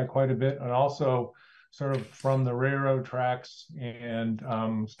Street by quite a bit, and also sort of from the railroad tracks and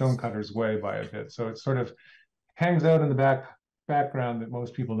Stonecutters Way by a bit. So it sort of hangs out in the background that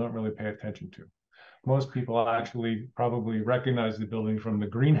most people don't really pay attention to. Most people actually probably recognize the building from the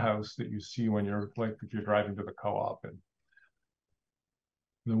greenhouse that you see when you're if you're driving to the co-op. And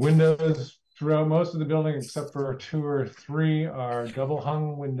the windows throughout most of the building, except for 2 or 3, are double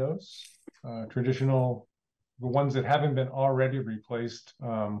hung windows, traditional. The ones that haven't been already replaced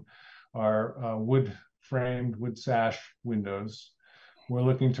are wood framed, wood sash windows. We're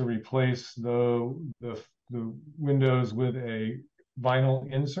looking to replace the windows with a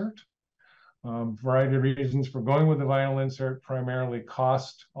vinyl insert. Variety of reasons for going with the vinyl insert, primarily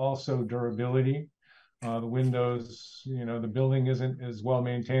cost, also durability. The windows, the building isn't as well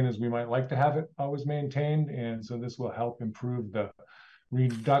maintained as we might like to have it always maintained. And so this will help improve the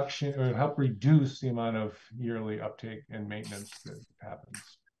reduction, or help reduce the amount of yearly uptake and maintenance that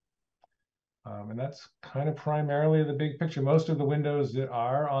happens. And that's kind of primarily the big picture. Most of the windows that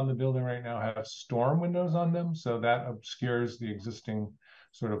are on the building right now have storm windows on them. So that obscures the existing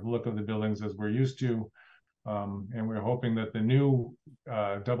sort of look of the buildings as we're used to. And we're hoping that the new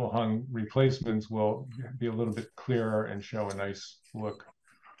double hung replacements will be a little bit clearer and show a nice look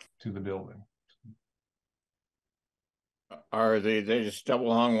to the building. Are they just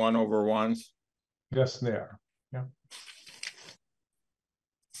double hung 1/1s? Yes, they are. Yeah.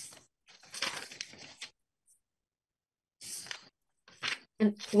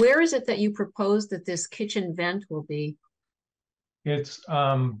 And where is it that you propose that this kitchen vent will be? It's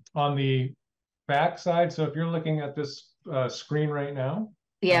on the back side. So if you're looking at this screen right now,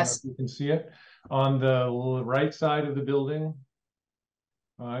 yes, you can see it on the right side of the building.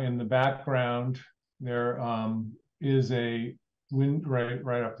 In the background, there is a window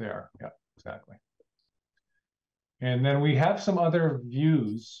right up there. Yeah, exactly. And then we have some other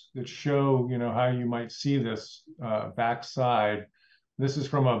views that show, how you might see this back side. This is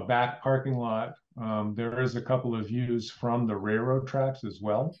from a back parking lot. There is a couple of views from the railroad tracks as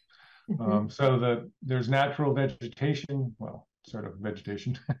well. So there's natural vegetation, well, sort of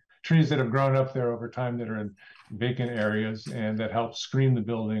vegetation, trees that have grown up there over time that are in vacant areas, and that help screen the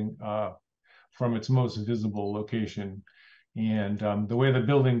building from its most visible location. And the way the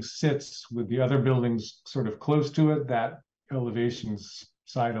building sits with the other buildings sort of close to it, that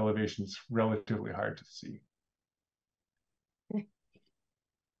side elevation's relatively hard to see.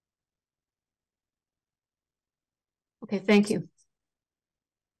 Okay, thank you.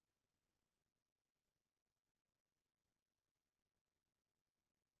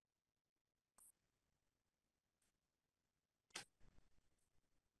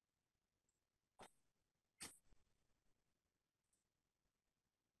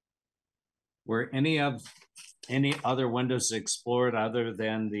 Were any other windows explored other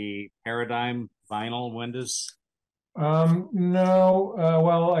than the Paradigm vinyl windows? No.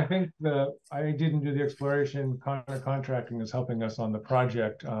 Well, I think I didn't do the exploration. Connor Contracting is helping us on the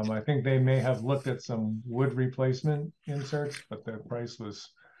project. I think they may have looked at some wood replacement inserts, but the price was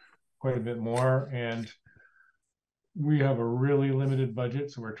quite a bit more. And we have a really limited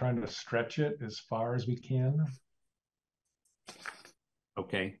budget, so we're trying to stretch it as far as we can.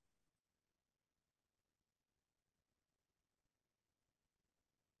 Okay.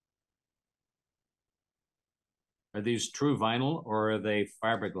 Are these true vinyl or are they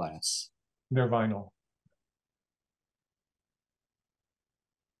fiberglass? They're vinyl.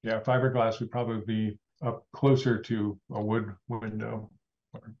 Yeah, fiberglass would probably be up closer to a wood window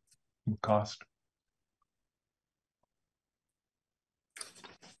in cost.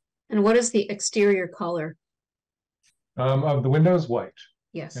 And what is the exterior color? Of the windows, white.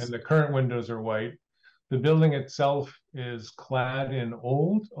 Yes. And the current windows are white. The building itself is clad in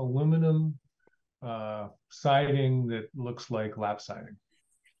old aluminum siding that looks like lap siding.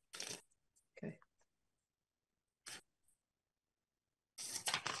 Okay.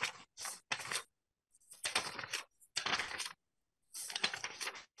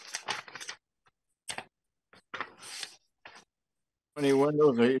 How many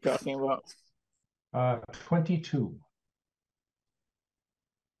windows are you talking about? 22.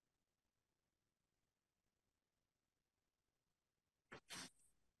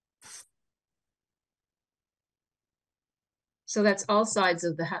 So that's all sides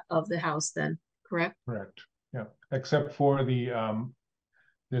of the house then, correct? Correct. Yeah, except for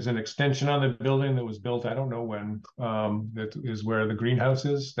there's an extension on the building that was built, I don't know when, that is where the greenhouse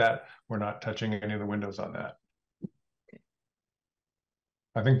is, that we're not touching any of the windows on that. Okay.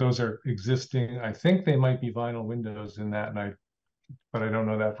 I think those are existing. I think they might be vinyl windows in that, but I don't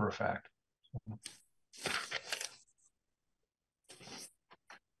know that for a fact.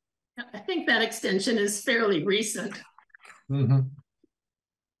 I think that extension is fairly recent. Mm-hmm.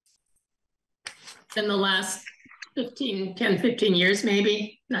 In the last 10, 15 years,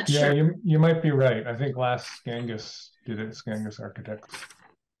 maybe. Not sure. Yeah, you might be right. I think last Skangus did it, Skangus Architects.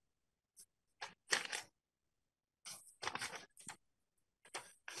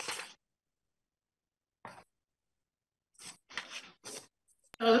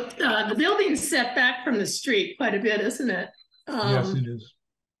 The building's set back from the street quite a bit, isn't it? Yes, it is.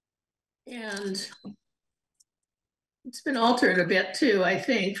 And it's been altered a bit too, I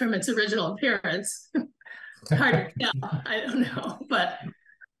think, from its original appearance. It's hard to tell. I don't know, but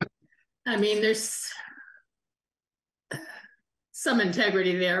I mean, there's some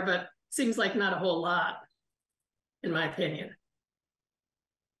integrity there, but seems like not a whole lot, in my opinion.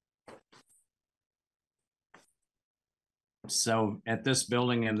 So at this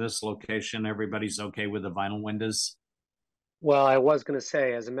building and this location, everybody's okay with the vinyl windows? Well, I was going to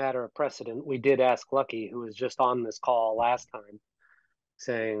say, as a matter of precedent, we did ask Lucky, who was just on this call last time,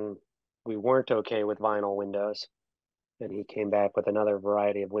 saying we weren't okay with vinyl windows. And he came back with another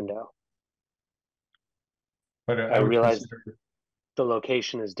variety of window. But I realized the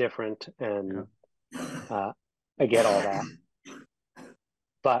location is different, and I get all that.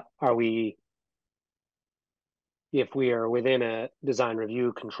 But if we are within a design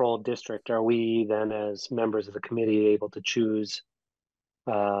review controlled district, are we then, as members of the committee, able to choose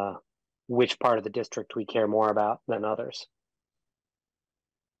which part of the district we care more about than others?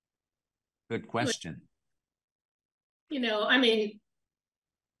 Good question. You know, I mean,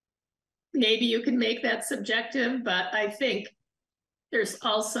 maybe you can make that subjective, but I think there's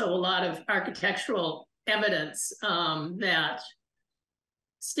also a lot of architectural evidence that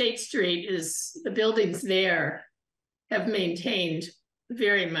State Street the buildings there have maintained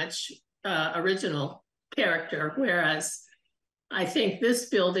very much original character, whereas I think this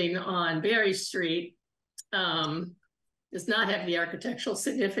building on Berry Street does not have the architectural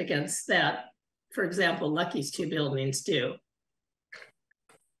significance that, for example, Lucky's two buildings do.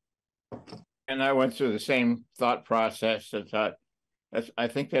 And I went through the same thought process and thought, I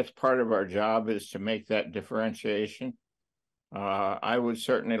think that's part of our job, is to make that differentiation. I would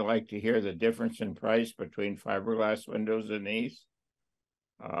certainly like to hear the difference in price between fiberglass windows and these.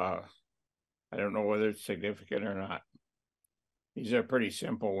 I don't know whether it's significant or not. These are pretty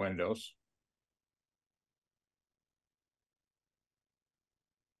simple windows.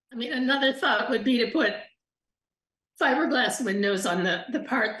 I mean, another thought would be to put fiberglass windows on the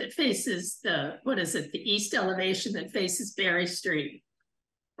part that faces the east elevation that faces Berry Street,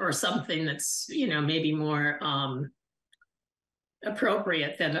 or something that's, you know, maybe more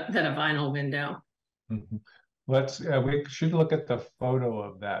appropriate than a vinyl window. Mm-hmm. We should look at the photo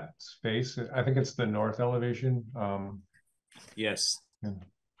of that space. I think it's the north elevation. Yes. Yeah.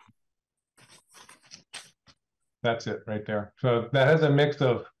 That's it right there. So that has a mix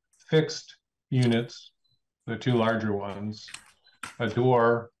of fixed units, the two larger ones, a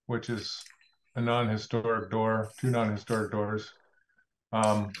door, which is a non-historic door, two non-historic doors,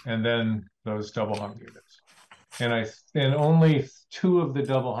 and then those double hung units. And only two of the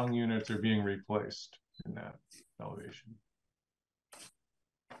double hung units are being replaced in that elevation.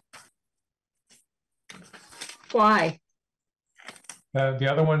 Why? The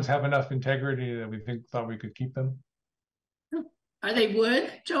other ones have enough integrity that we thought we could keep them. Are they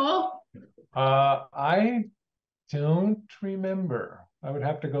wood, Joel? I don't remember. I would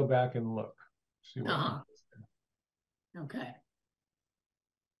have to go back and look. See what Okay.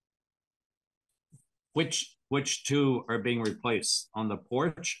 Which two are being replaced, on the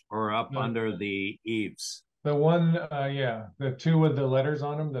porch or up under the eaves? The one, yeah, the two with the letters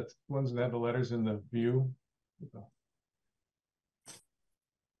on them, that's ones that have the letters in the view. So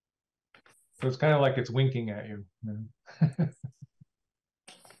it's kind of like it's winking at you.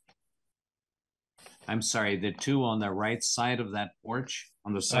 I'm sorry, the two on the right side of that porch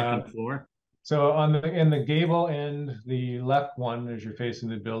on the second floor? So in the gable end, the left one as you're facing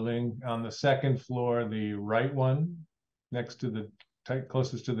the building. On the second floor, the right one next to the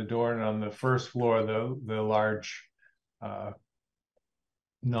closest to the door, and on the first floor, the large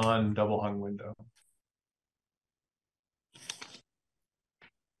non-double hung window.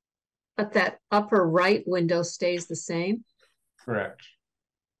 But that upper right window stays the same? Correct.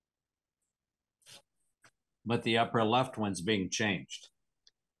 But the upper left one's being changed.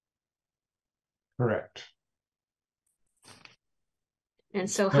 Correct. And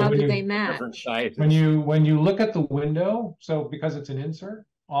so how do they match? When you look at the window, so because it's an insert,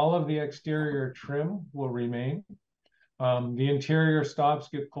 all of the exterior trim will remain. The interior stops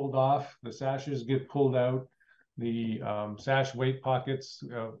get pulled off, the sashes get pulled out, the sash weight pockets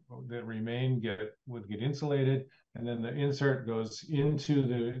that remain would get insulated, and then the insert goes into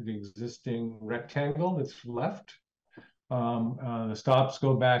the existing rectangle that's left. The stops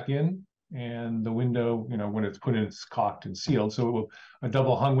go back in, and the window, you know, when it's put in, it's caulked and sealed. So a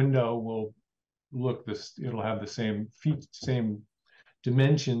double hung window will look it'll have the same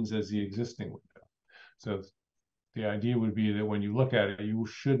dimensions as the existing window. So the idea would be that when you look at it, you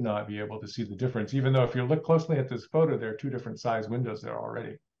should not be able to see the difference, even though if you look closely at this photo, there are two different size windows there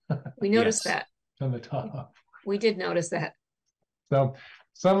already. We noticed that. On the top. We did notice that. So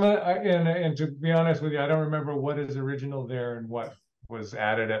and to be honest with you, I don't remember what is original there and what was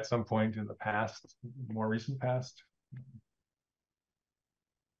added at some point in the past, more recent past.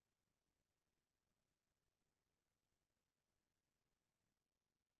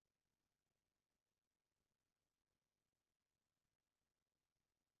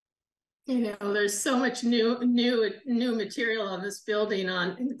 You know, there's so much new material on this building,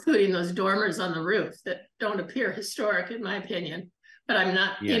 including those dormers on the roof that don't appear historic, in my opinion. But I'm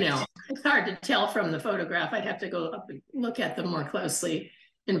not, yes. You know, it's hard to tell from the photograph. I'd have to go up and look at them more closely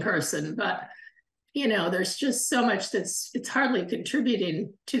in person. But, you know, there's just so much it's hardly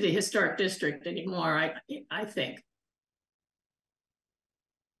contributing to the historic district anymore, I think.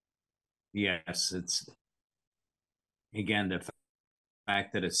 Yes, it's, again, the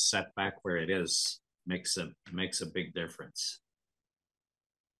fact that it's set back where it is makes a big difference.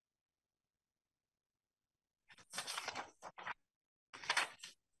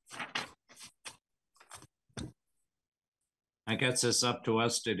 I guess it's up to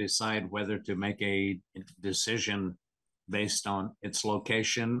us to decide whether to make a decision based on its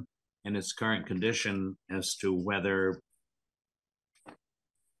location and its current condition as to whether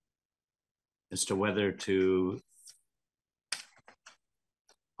to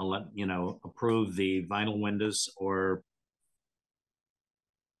approve the vinyl windows, or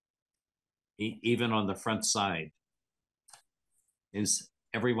even on the front side. Is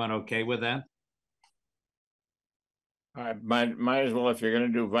everyone okay with that? I might as well, if you're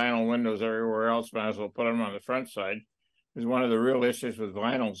going to do vinyl windows everywhere else, might as well put them on the front side. Because one of the real issues with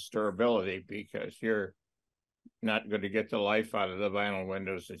vinyl is durability, because you're not going to get the life out of the vinyl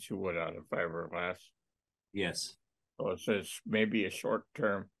windows that you would out of fiberglass. Yes. So it's maybe a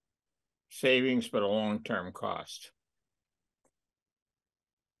short-term savings, but a long-term cost.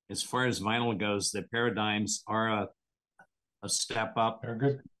 As far as vinyl goes, the paradigms are a step up. They're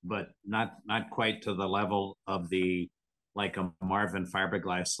good, but not quite to the level of like a Marvin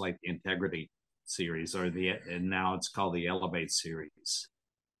fiberglass, like the Integrity series, or and now it's called the Elevate series.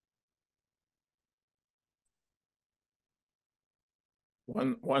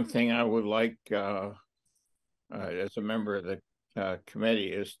 One thing I would like as a member of the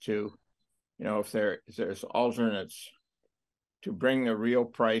committee is to, you know, if there's alternates, to bring the real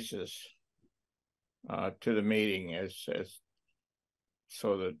prices to the meeting as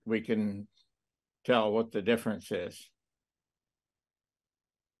so that we can tell what the difference is.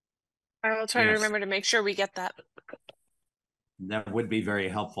 I will try to remember to make sure we get that. That would be very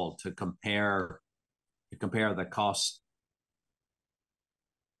helpful to compare the cost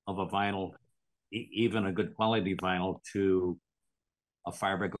of a vinyl, even a good quality vinyl, to a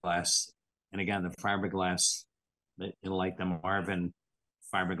fiberglass. And again, the fiberglass, like the Marvin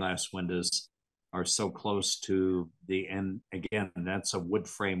fiberglass windows, are so close to the end. Again, that's a wood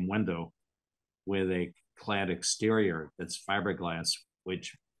frame window with a clad exterior that's fiberglass,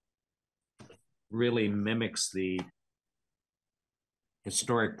 which really mimics the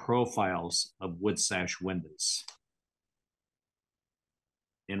historic profiles of wood sash windows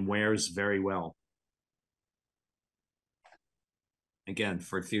and wears very well. Again,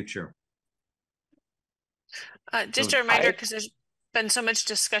 for future. Just a reminder, because there's been so much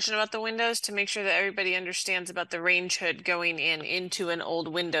discussion about the windows, to make sure that everybody understands about the range hood going into an old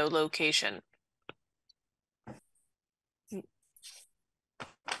window location.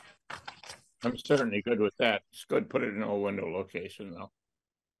 I'm certainly good with that. It's good. Put it in a window location, though.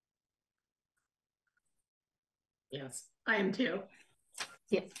 Yes, I am too.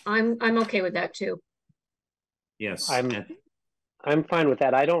 Yeah, I'm okay with that too. Yes, I'm fine with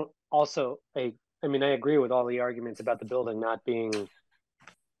that. I don't also I mean, I agree with all the arguments about the building not being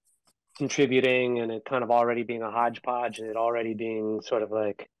contributing, and it kind of already being a hodgepodge, and it already being sort of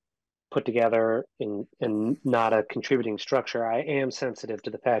like put together and not a contributing structure. I am sensitive to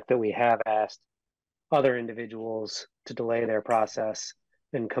the fact that we have asked other individuals to delay their process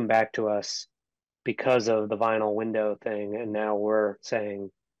and come back to us because of the vinyl window thing, and now we're saying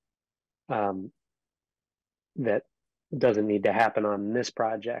that doesn't need to happen on this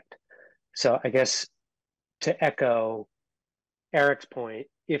project. So I guess, to echo Eric's point,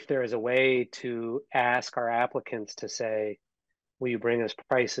 if there is a way to ask our applicants to say, will you bring us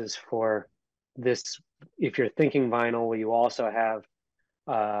prices for this? If you're thinking vinyl, will you also have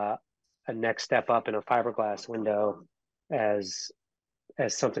a next step up in a fiberglass window as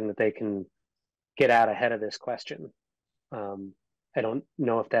something that they can get out ahead of this question? I don't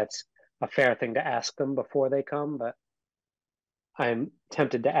know if that's a fair thing to ask them before they come, but I'm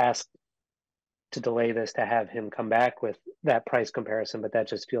tempted to ask to delay this to have him come back with that price comparison, but that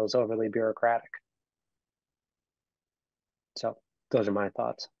just feels overly bureaucratic. So those are my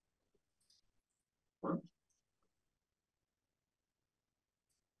thoughts.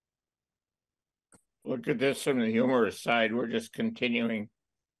 Look at this from the humorous side. We're just continuing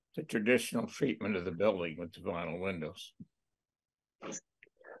the traditional treatment of the building with the vinyl windows.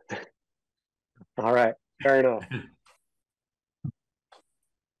 All right, fair enough.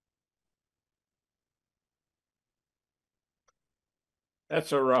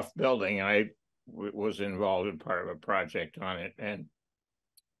 That's a rough building. I was involved in part of a project on it, and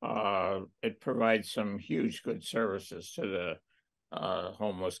it provides some huge good services to the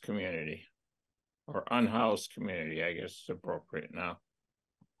homeless community, or unhoused community, I guess is appropriate now.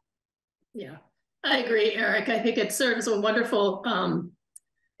 Yeah, I agree, Eric. I think it serves a wonderful,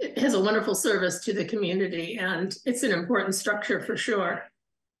 it has a wonderful service to the community, and it's an important structure for sure.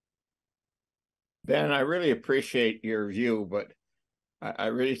 Ben, I really appreciate your view, but I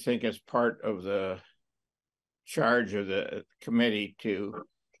really think it's part of the charge of the committee to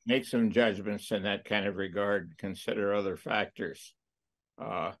make some judgments in that kind of regard, consider other factors.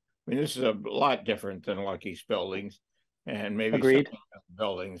 I mean, this is a lot different than Lucky's buildings, and maybe Agreed. some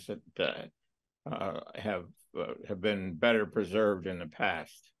buildings that have been better preserved in the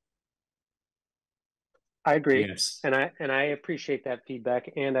past. I agree, Yes. and I appreciate that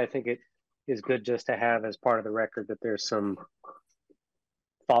feedback, and I think it is good just to have as part of the record that there's some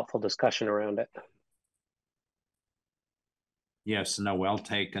thoughtful discussion around it. Yes, no, well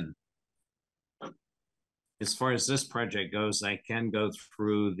taken. As far as this project goes, I can go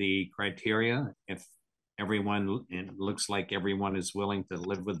through the criteria. If everyone, it looks like everyone is willing to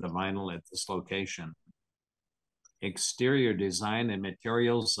live with the vinyl at this location. Exterior design and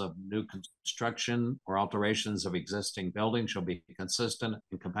materials of new construction or alterations of existing buildings shall be consistent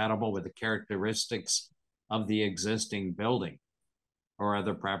and compatible with the characteristics of the existing building or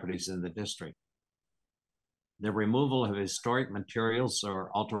other properties in the district. The removal of historic materials or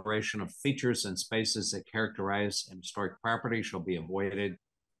alteration of features and spaces that characterize an historic property shall be avoided.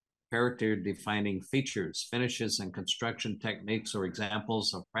 Character-defining features, finishes, and construction techniques or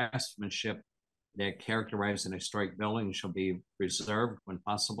examples of craftsmanship that characterize an historic building shall be preserved when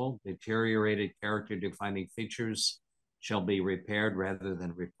possible. Deteriorated character-defining features shall be repaired rather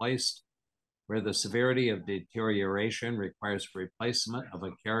than replaced. Where the severity of deterioration requires replacement of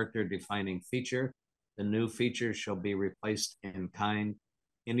a character-defining feature, the new feature shall be replaced in kind.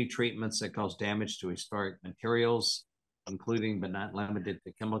 Any treatments that cause damage to historic materials, including but not limited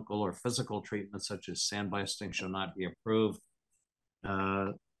to chemical or physical treatments such as sandblasting, shall not be approved.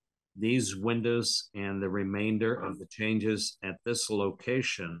 These windows and the remainder of the changes at this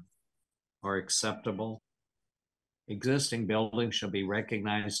location are acceptable. Existing buildings shall be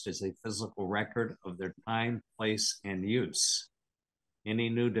recognized as a physical record of their time, place, and use. Any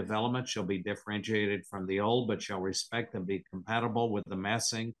new development shall be differentiated from the old, but shall respect and be compatible with the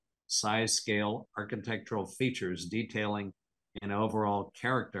massing, size, scale, architectural features detailing an overall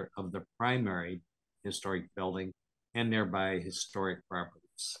character of the primary historic building and nearby historic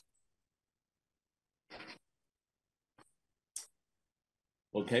properties.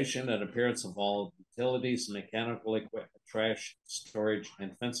 Location and appearance of all utilities, mechanical equipment, trash, storage,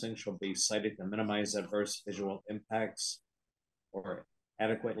 and fencing shall be sited to minimize adverse visual impacts or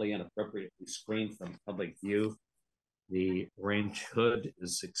adequately and appropriately screened from public view. The range hood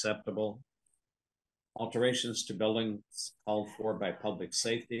is acceptable. Alterations to buildings called for by public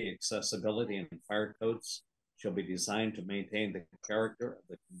safety, accessibility, and fire codes shall be designed to maintain the character of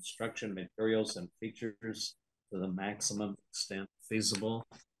the construction materials and features to the maximum extent feasible,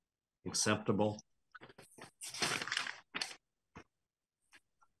 acceptable.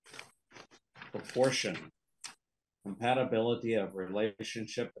 Proportion, compatibility of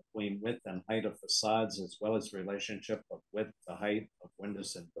relationship between width and height of facades, as well as relationship of width to height of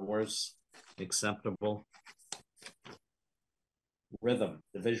windows and doors, acceptable. Rhythm,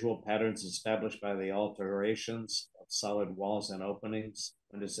 the visual patterns established by the alterations of solid walls and openings,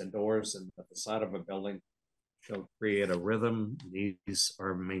 windows and doors, and the facade of a building shall create a rhythm. These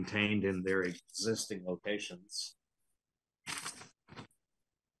are maintained in their existing locations.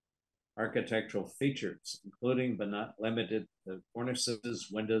 Architectural features, including but not limited to cornices,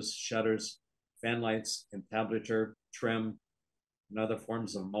 windows, shutters, fan lights, entablature, trim, and other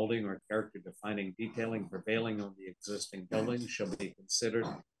forms of molding or character-defining detailing prevailing on the existing building shall be considered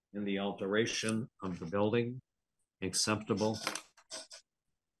in the alteration of the building, acceptable.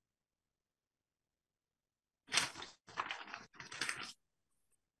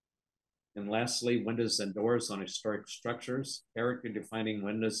 And lastly, windows and doors on historic structures, character defining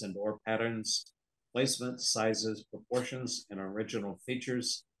windows and door patterns, placement, sizes, proportions, and original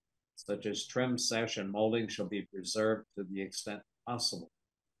features such as trim, sash, and molding shall be preserved to the extent possible.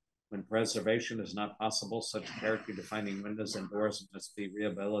 When preservation is not possible, such character defining windows and doors must be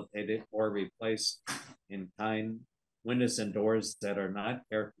rehabilitated or replaced in kind. Windows and doors that are not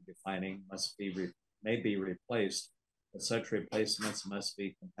character defining may be replaced, but such replacements must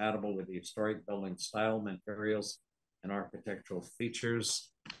be compatible with the historic building style, materials, and architectural features.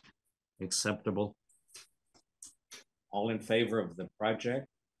 Acceptable. All in favor of the project,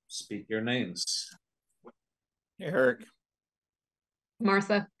 speak your names. Eric.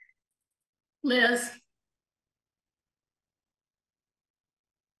 Martha. Liz.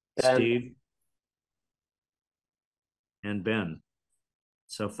 Steve. And Ben.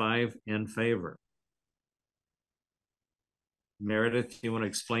 So 5 in favor. Meredith, you want to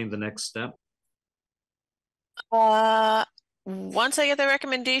explain the next step? Once I get the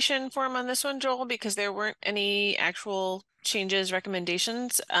recommendation form on this one, Joel, because there weren't any actual changes,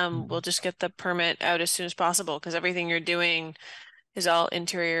 recommendations, we'll just get the permit out as soon as possible, because everything you're doing is all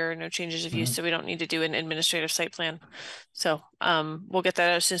interior, no changes of use, so we don't need to do an administrative site plan. So we'll get that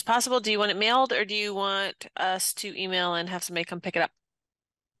out as soon as possible. Do you want it mailed, or do you want us to email and have somebody come pick it up?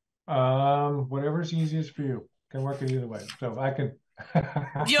 Whatever's easiest for you. Can work it either way. So I can.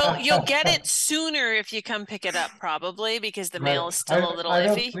 You'll get it sooner if you come pick it up, probably, because the mail is still a little iffy. I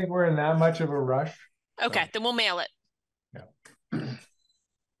don't iffy. think we're in that much of a rush. Okay, so. then we'll mail it. Yeah.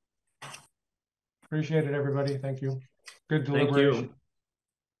 Appreciate it, everybody. Thank you. Good deliberation. Thank you.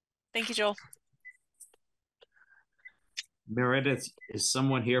 Thank you, Joel. Meredith, is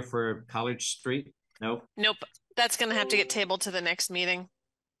someone here for College Street? No? Nope. That's going to have to get tabled to the next meeting.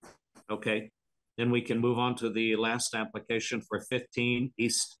 Okay. Then we can move on to the last application for 15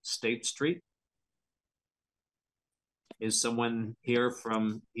 East State Street. Is someone here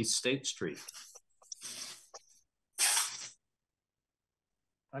from East State Street?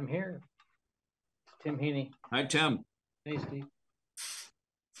 I'm here. Tim Heaney. Hi, Tim. Hey, Steve.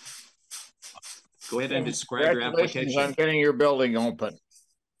 Go ahead and describe your application. On getting your building open.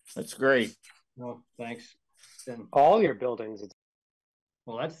 That's great. Well, thanks. Then, all your buildings.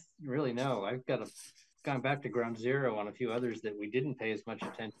 well, that's really no. I've gone back to ground zero on a few others that we didn't pay as much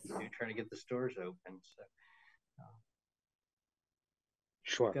attention to, trying to get the stores open. So,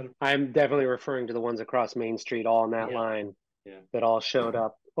 sure. I'm definitely referring to the ones across Main Street, all on that line that all showed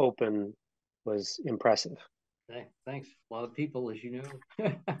up open. Was impressive. Hey, thanks. A lot of people, as you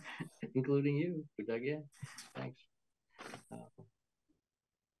know, including you, who dug in. Thanks.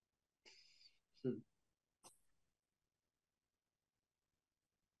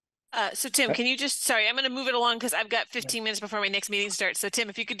 So Tim, can you just, sorry, I'm going to move it along because I've got 15 minutes before my next meeting starts. So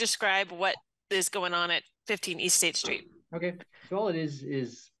Tim, if you could describe what is going on at 15 East State Street. Okay. So all it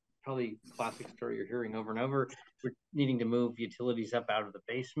is probably a classic story you're hearing over and over. We're needing to move utilities up out of the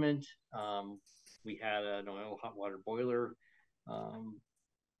basement. We had an oil hot water boiler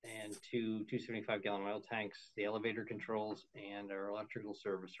and two 275-gallon oil tanks. The elevator controls and our electrical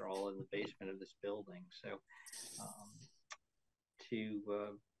service are all in the basement of this building. So to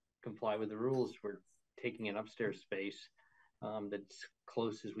comply with the rules, we're taking an upstairs space that's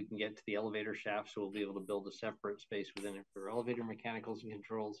close as we can get to the elevator shaft, so we'll be able to build a separate space within it for elevator mechanicals and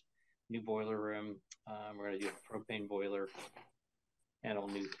controls, new boiler room. We're going to do a propane boiler and all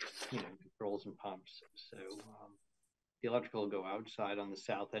new controls and pumps. So the electrical will go outside on the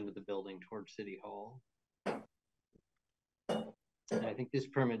south end of the building towards City Hall. And I think this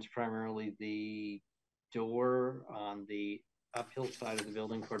permit's primarily the door on the uphill side of the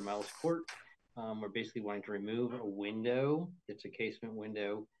building toward Miles Court. We're basically wanting to remove a window. It's a casement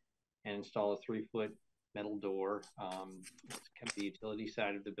window and install a 3-foot metal door. It's kind of the utility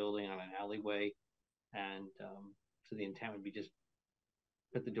side of the building on an alleyway. And so the intent would be just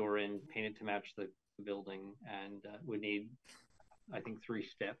put the door in, paint it to match the building, and would need, I think, 3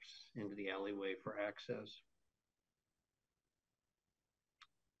 steps into the alleyway for access.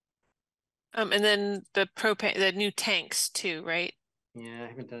 And then the propane, the new tanks too, right? Yeah, I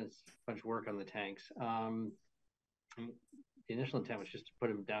haven't done as much work on the tanks. The initial intent was just to put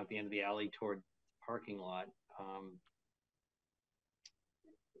them down at the end of the alley toward the parking lot.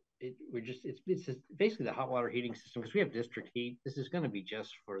 It's just basically the hot water heating system, because we have district heat. This is going to be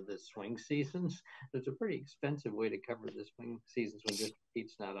just for the swing seasons. It's a pretty expensive way to cover the swing seasons when district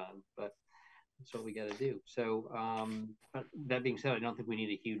heat's not on, but that's what we got to do. So, but that being said, I don't think we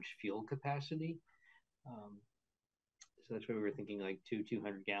need a huge fuel capacity. So that's why we were thinking like 2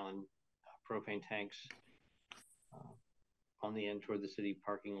 200-gallon propane tanks on the end toward the city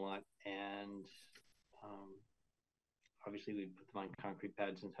parking lot, and obviously we put them on concrete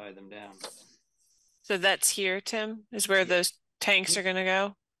pads and tie them down. So that's here, Tim, is where those tanks are going to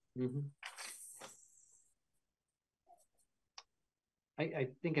go? Mm-hmm. I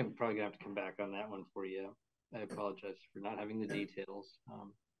think I'm probably gonna have to come back on that one for you. I apologize for not having the details.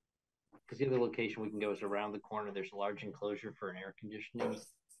 Because the other location we can go is around the corner. There's a large enclosure for an air conditioning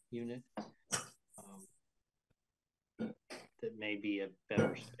unit. That may be a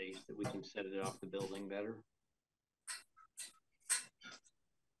better space that we can set it off the building better.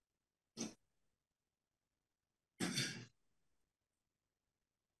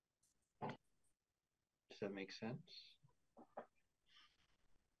 Does that make sense?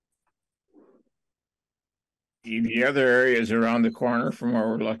 The other areas around the corner from where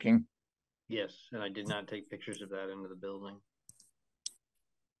we're looking. Yes, and I did not take pictures of that into the building.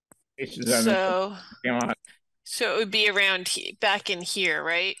 So it would be around back in here,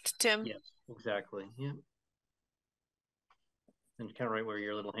 right, Tim? Yes, exactly. Yeah. And kind of right where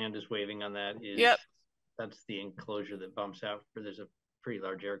your little hand is waving on that is, yep, that's the enclosure that bumps out. There's a pretty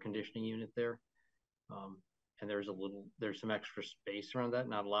large air conditioning unit there. And there's some extra space around that,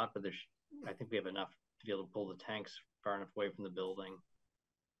 not a lot, but I think we have enough to be able to pull the tanks far enough away from the building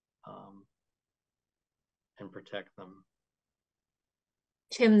and protect them.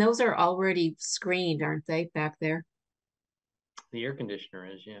 Tim, those are already screened, aren't they, back there? The air conditioner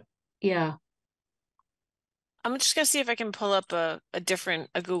is, yeah. Yeah. I'm just gonna see if I can pull up a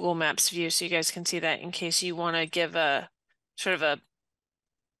Google Maps view so you guys can see that in case you want to give a sort of a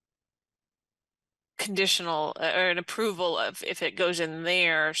conditional or an approval of if it goes in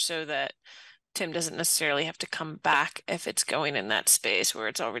there, so that Tim doesn't necessarily have to come back if it's going in that space where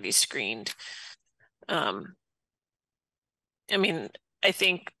it's already screened. I mean, I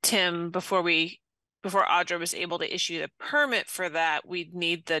think Tim, before Audra was able to issue the permit for that, we'd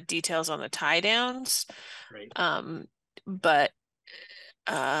need the details on the tie downs. Right. But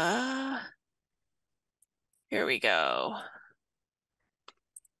here we go.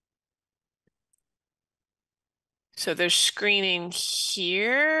 So there's screening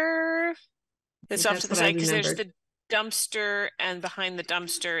here. That's off to the side because there's the dumpster, and behind the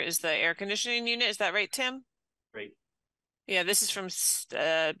dumpster is the air conditioning unit. Is that right, Tim? Right. Yeah, this is from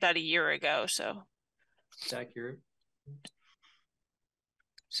about a year ago, so. It's accurate.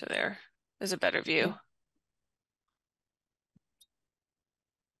 So there's a better view.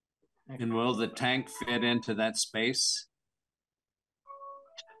 And will the tank fit into that space?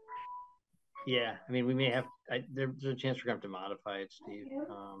 Yeah, I mean, we may have, there's a chance we're going to have to modify it, Steve.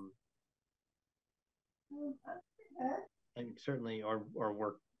 And certainly our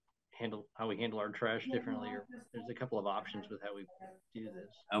work how we handle our trash differently, or there's a couple of options with how we do this.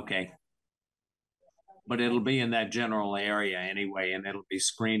 Okay. But it'll be in that general area anyway, and it'll be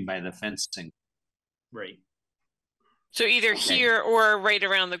screened by the fencing. Right. So either here or right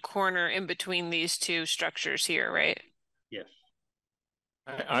around the corner in between these two structures here, right? Yes.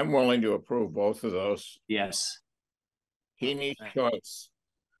 I'm willing to approve both of those. Yes. He needs choice.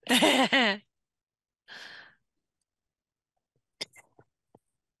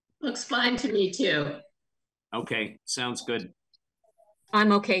 Looks fine to me too. Okay, sounds good.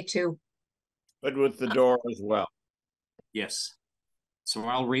 I'm okay too. But with the door as well. Yes. So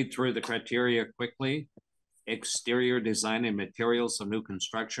I'll read through the criteria quickly. Exterior design and materials of new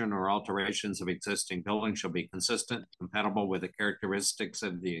construction or alterations of existing buildings shall be consistent, compatible with the characteristics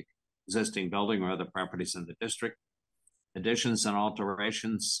of the existing building or other properties in the district. Additions and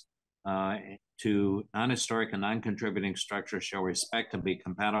alterations to non-historic and non-contributing structures shall respect and be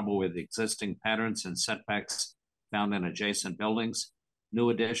compatible with the existing patterns and setbacks found in adjacent buildings. New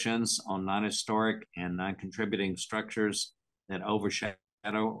additions on non-historic and non-contributing structures that overshadow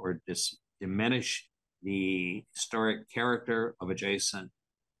or diminish the historic character of adjacent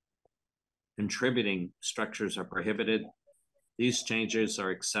contributing structures are prohibited. These changes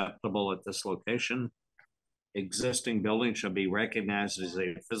are acceptable at this location. Existing buildings shall be recognized as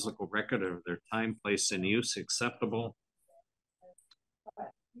a physical record of their time, place, and use acceptable.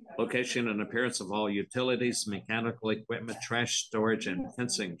 Location and appearance of all utilities, mechanical equipment, trash storage, and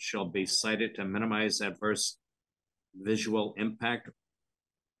fencing shall be cited to minimize adverse visual impact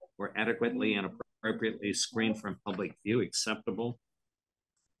or adequately and appropriately screened from public view acceptable.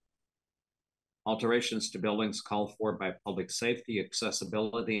 Alterations to buildings called for by public safety,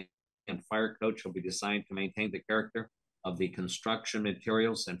 accessibility, and fire code shall be designed to maintain the character of the construction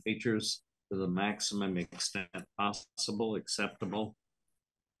materials and features to the maximum extent possible, acceptable.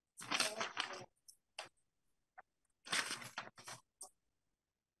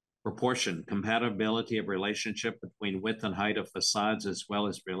 Proportion, compatibility of relationship between width and height of facades, as well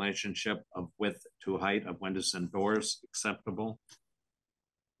as relationship of width to height of windows and doors, acceptable.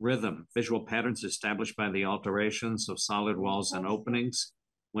 Rhythm, visual patterns established by the alterations of solid walls and openings,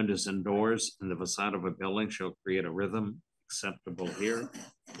 windows and doors in the facade of a building shall create a rhythm, acceptable here.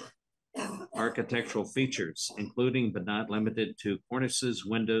 Architectural features, including but not limited to cornices,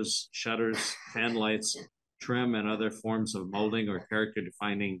 windows, shutters, fan lights, trim, and other forms of molding or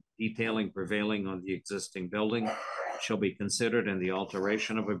character-defining detailing prevailing on the existing building, shall be considered in the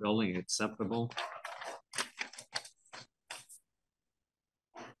alteration of a building acceptable.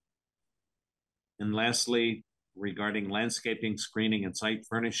 And lastly, regarding landscaping, screening, and site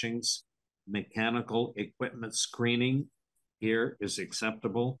furnishings, mechanical equipment screening here is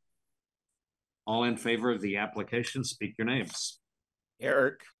acceptable. All in favor of the application, speak your names.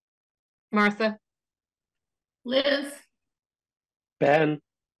 Eric. Martha. Liz. Ben.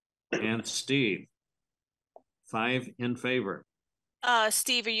 And Steve. 5 in favor.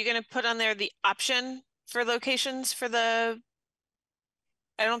 Steve, are you going to put on there the option for locations for the...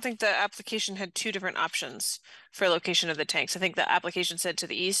 I don't think the application had 2 different options for location of the tanks. I think the application said to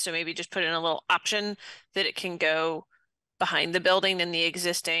the east, so maybe just put in a little option that it can go behind the building in the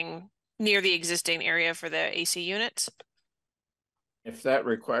existing, near the existing area for the AC units. If that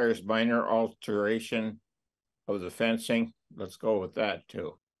requires minor alteration of the fencing, let's go with that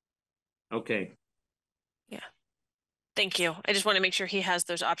too. Okay. Yeah. Thank you. I just want to make sure he has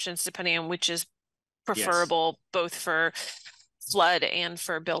those options depending on which is preferable, both for flood and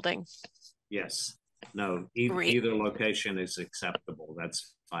for building. Yes. No, either location is acceptable.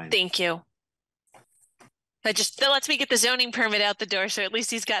 That's fine. Thank you. That lets me get the zoning permit out the door, so at least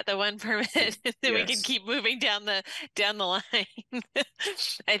he's got the one permit, and then we can keep moving down the line.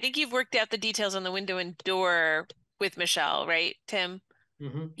 I think you've worked out the details on the window and door with Michelle, right, Tim?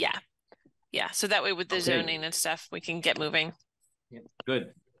 Mm-hmm. Yeah. So that way, with the zoning and stuff, we can get moving. Yep.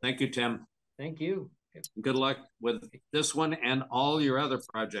 Good. Thank you, Tim. Thank you. Good luck with this one and all your other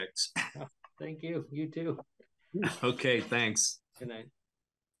projects. Oh, thank you. You too. Okay, thanks. Good night.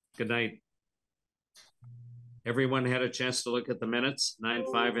 Good night. Everyone had a chance to look at the minutes,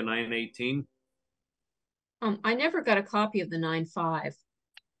 9/5 and 9/18. I never got a copy of the 9/5.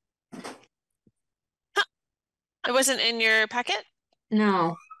 It wasn't in your packet?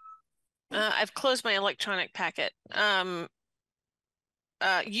 No. I've closed my electronic packet. You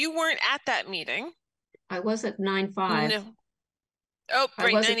weren't at that meeting. I was at 9/5. No. Oh,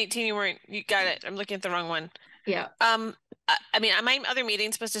 right, 9/18 you weren't. You got it. I'm looking at the wrong one. Yeah. I mean, my other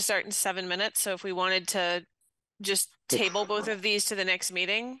meeting's supposed to start in 7 minutes, so if we wanted to just table both of these to the next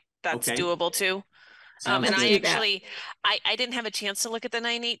meeting, that's doable too. And I didn't have a chance to look at the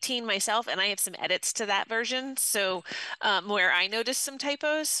 9/18 myself, and I have some edits to that version. So where I noticed some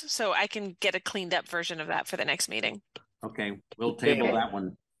typos, so I can get a cleaned up version of that for the next meeting. Okay, we'll table that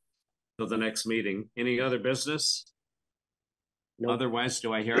one till the next meeting. Any other business? Nope. Otherwise,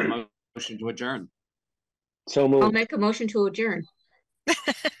 do I hear a motion to adjourn? So moved. I'll make a motion to adjourn.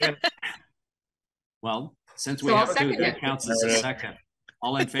 Well, since we have to, that counts as a second.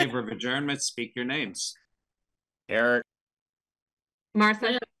 All in favor of adjournment, speak your names. Eric.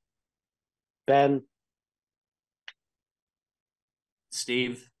 Martha. Ben.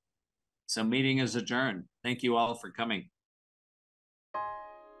 Steve. So meeting is adjourned. Thank you all for coming.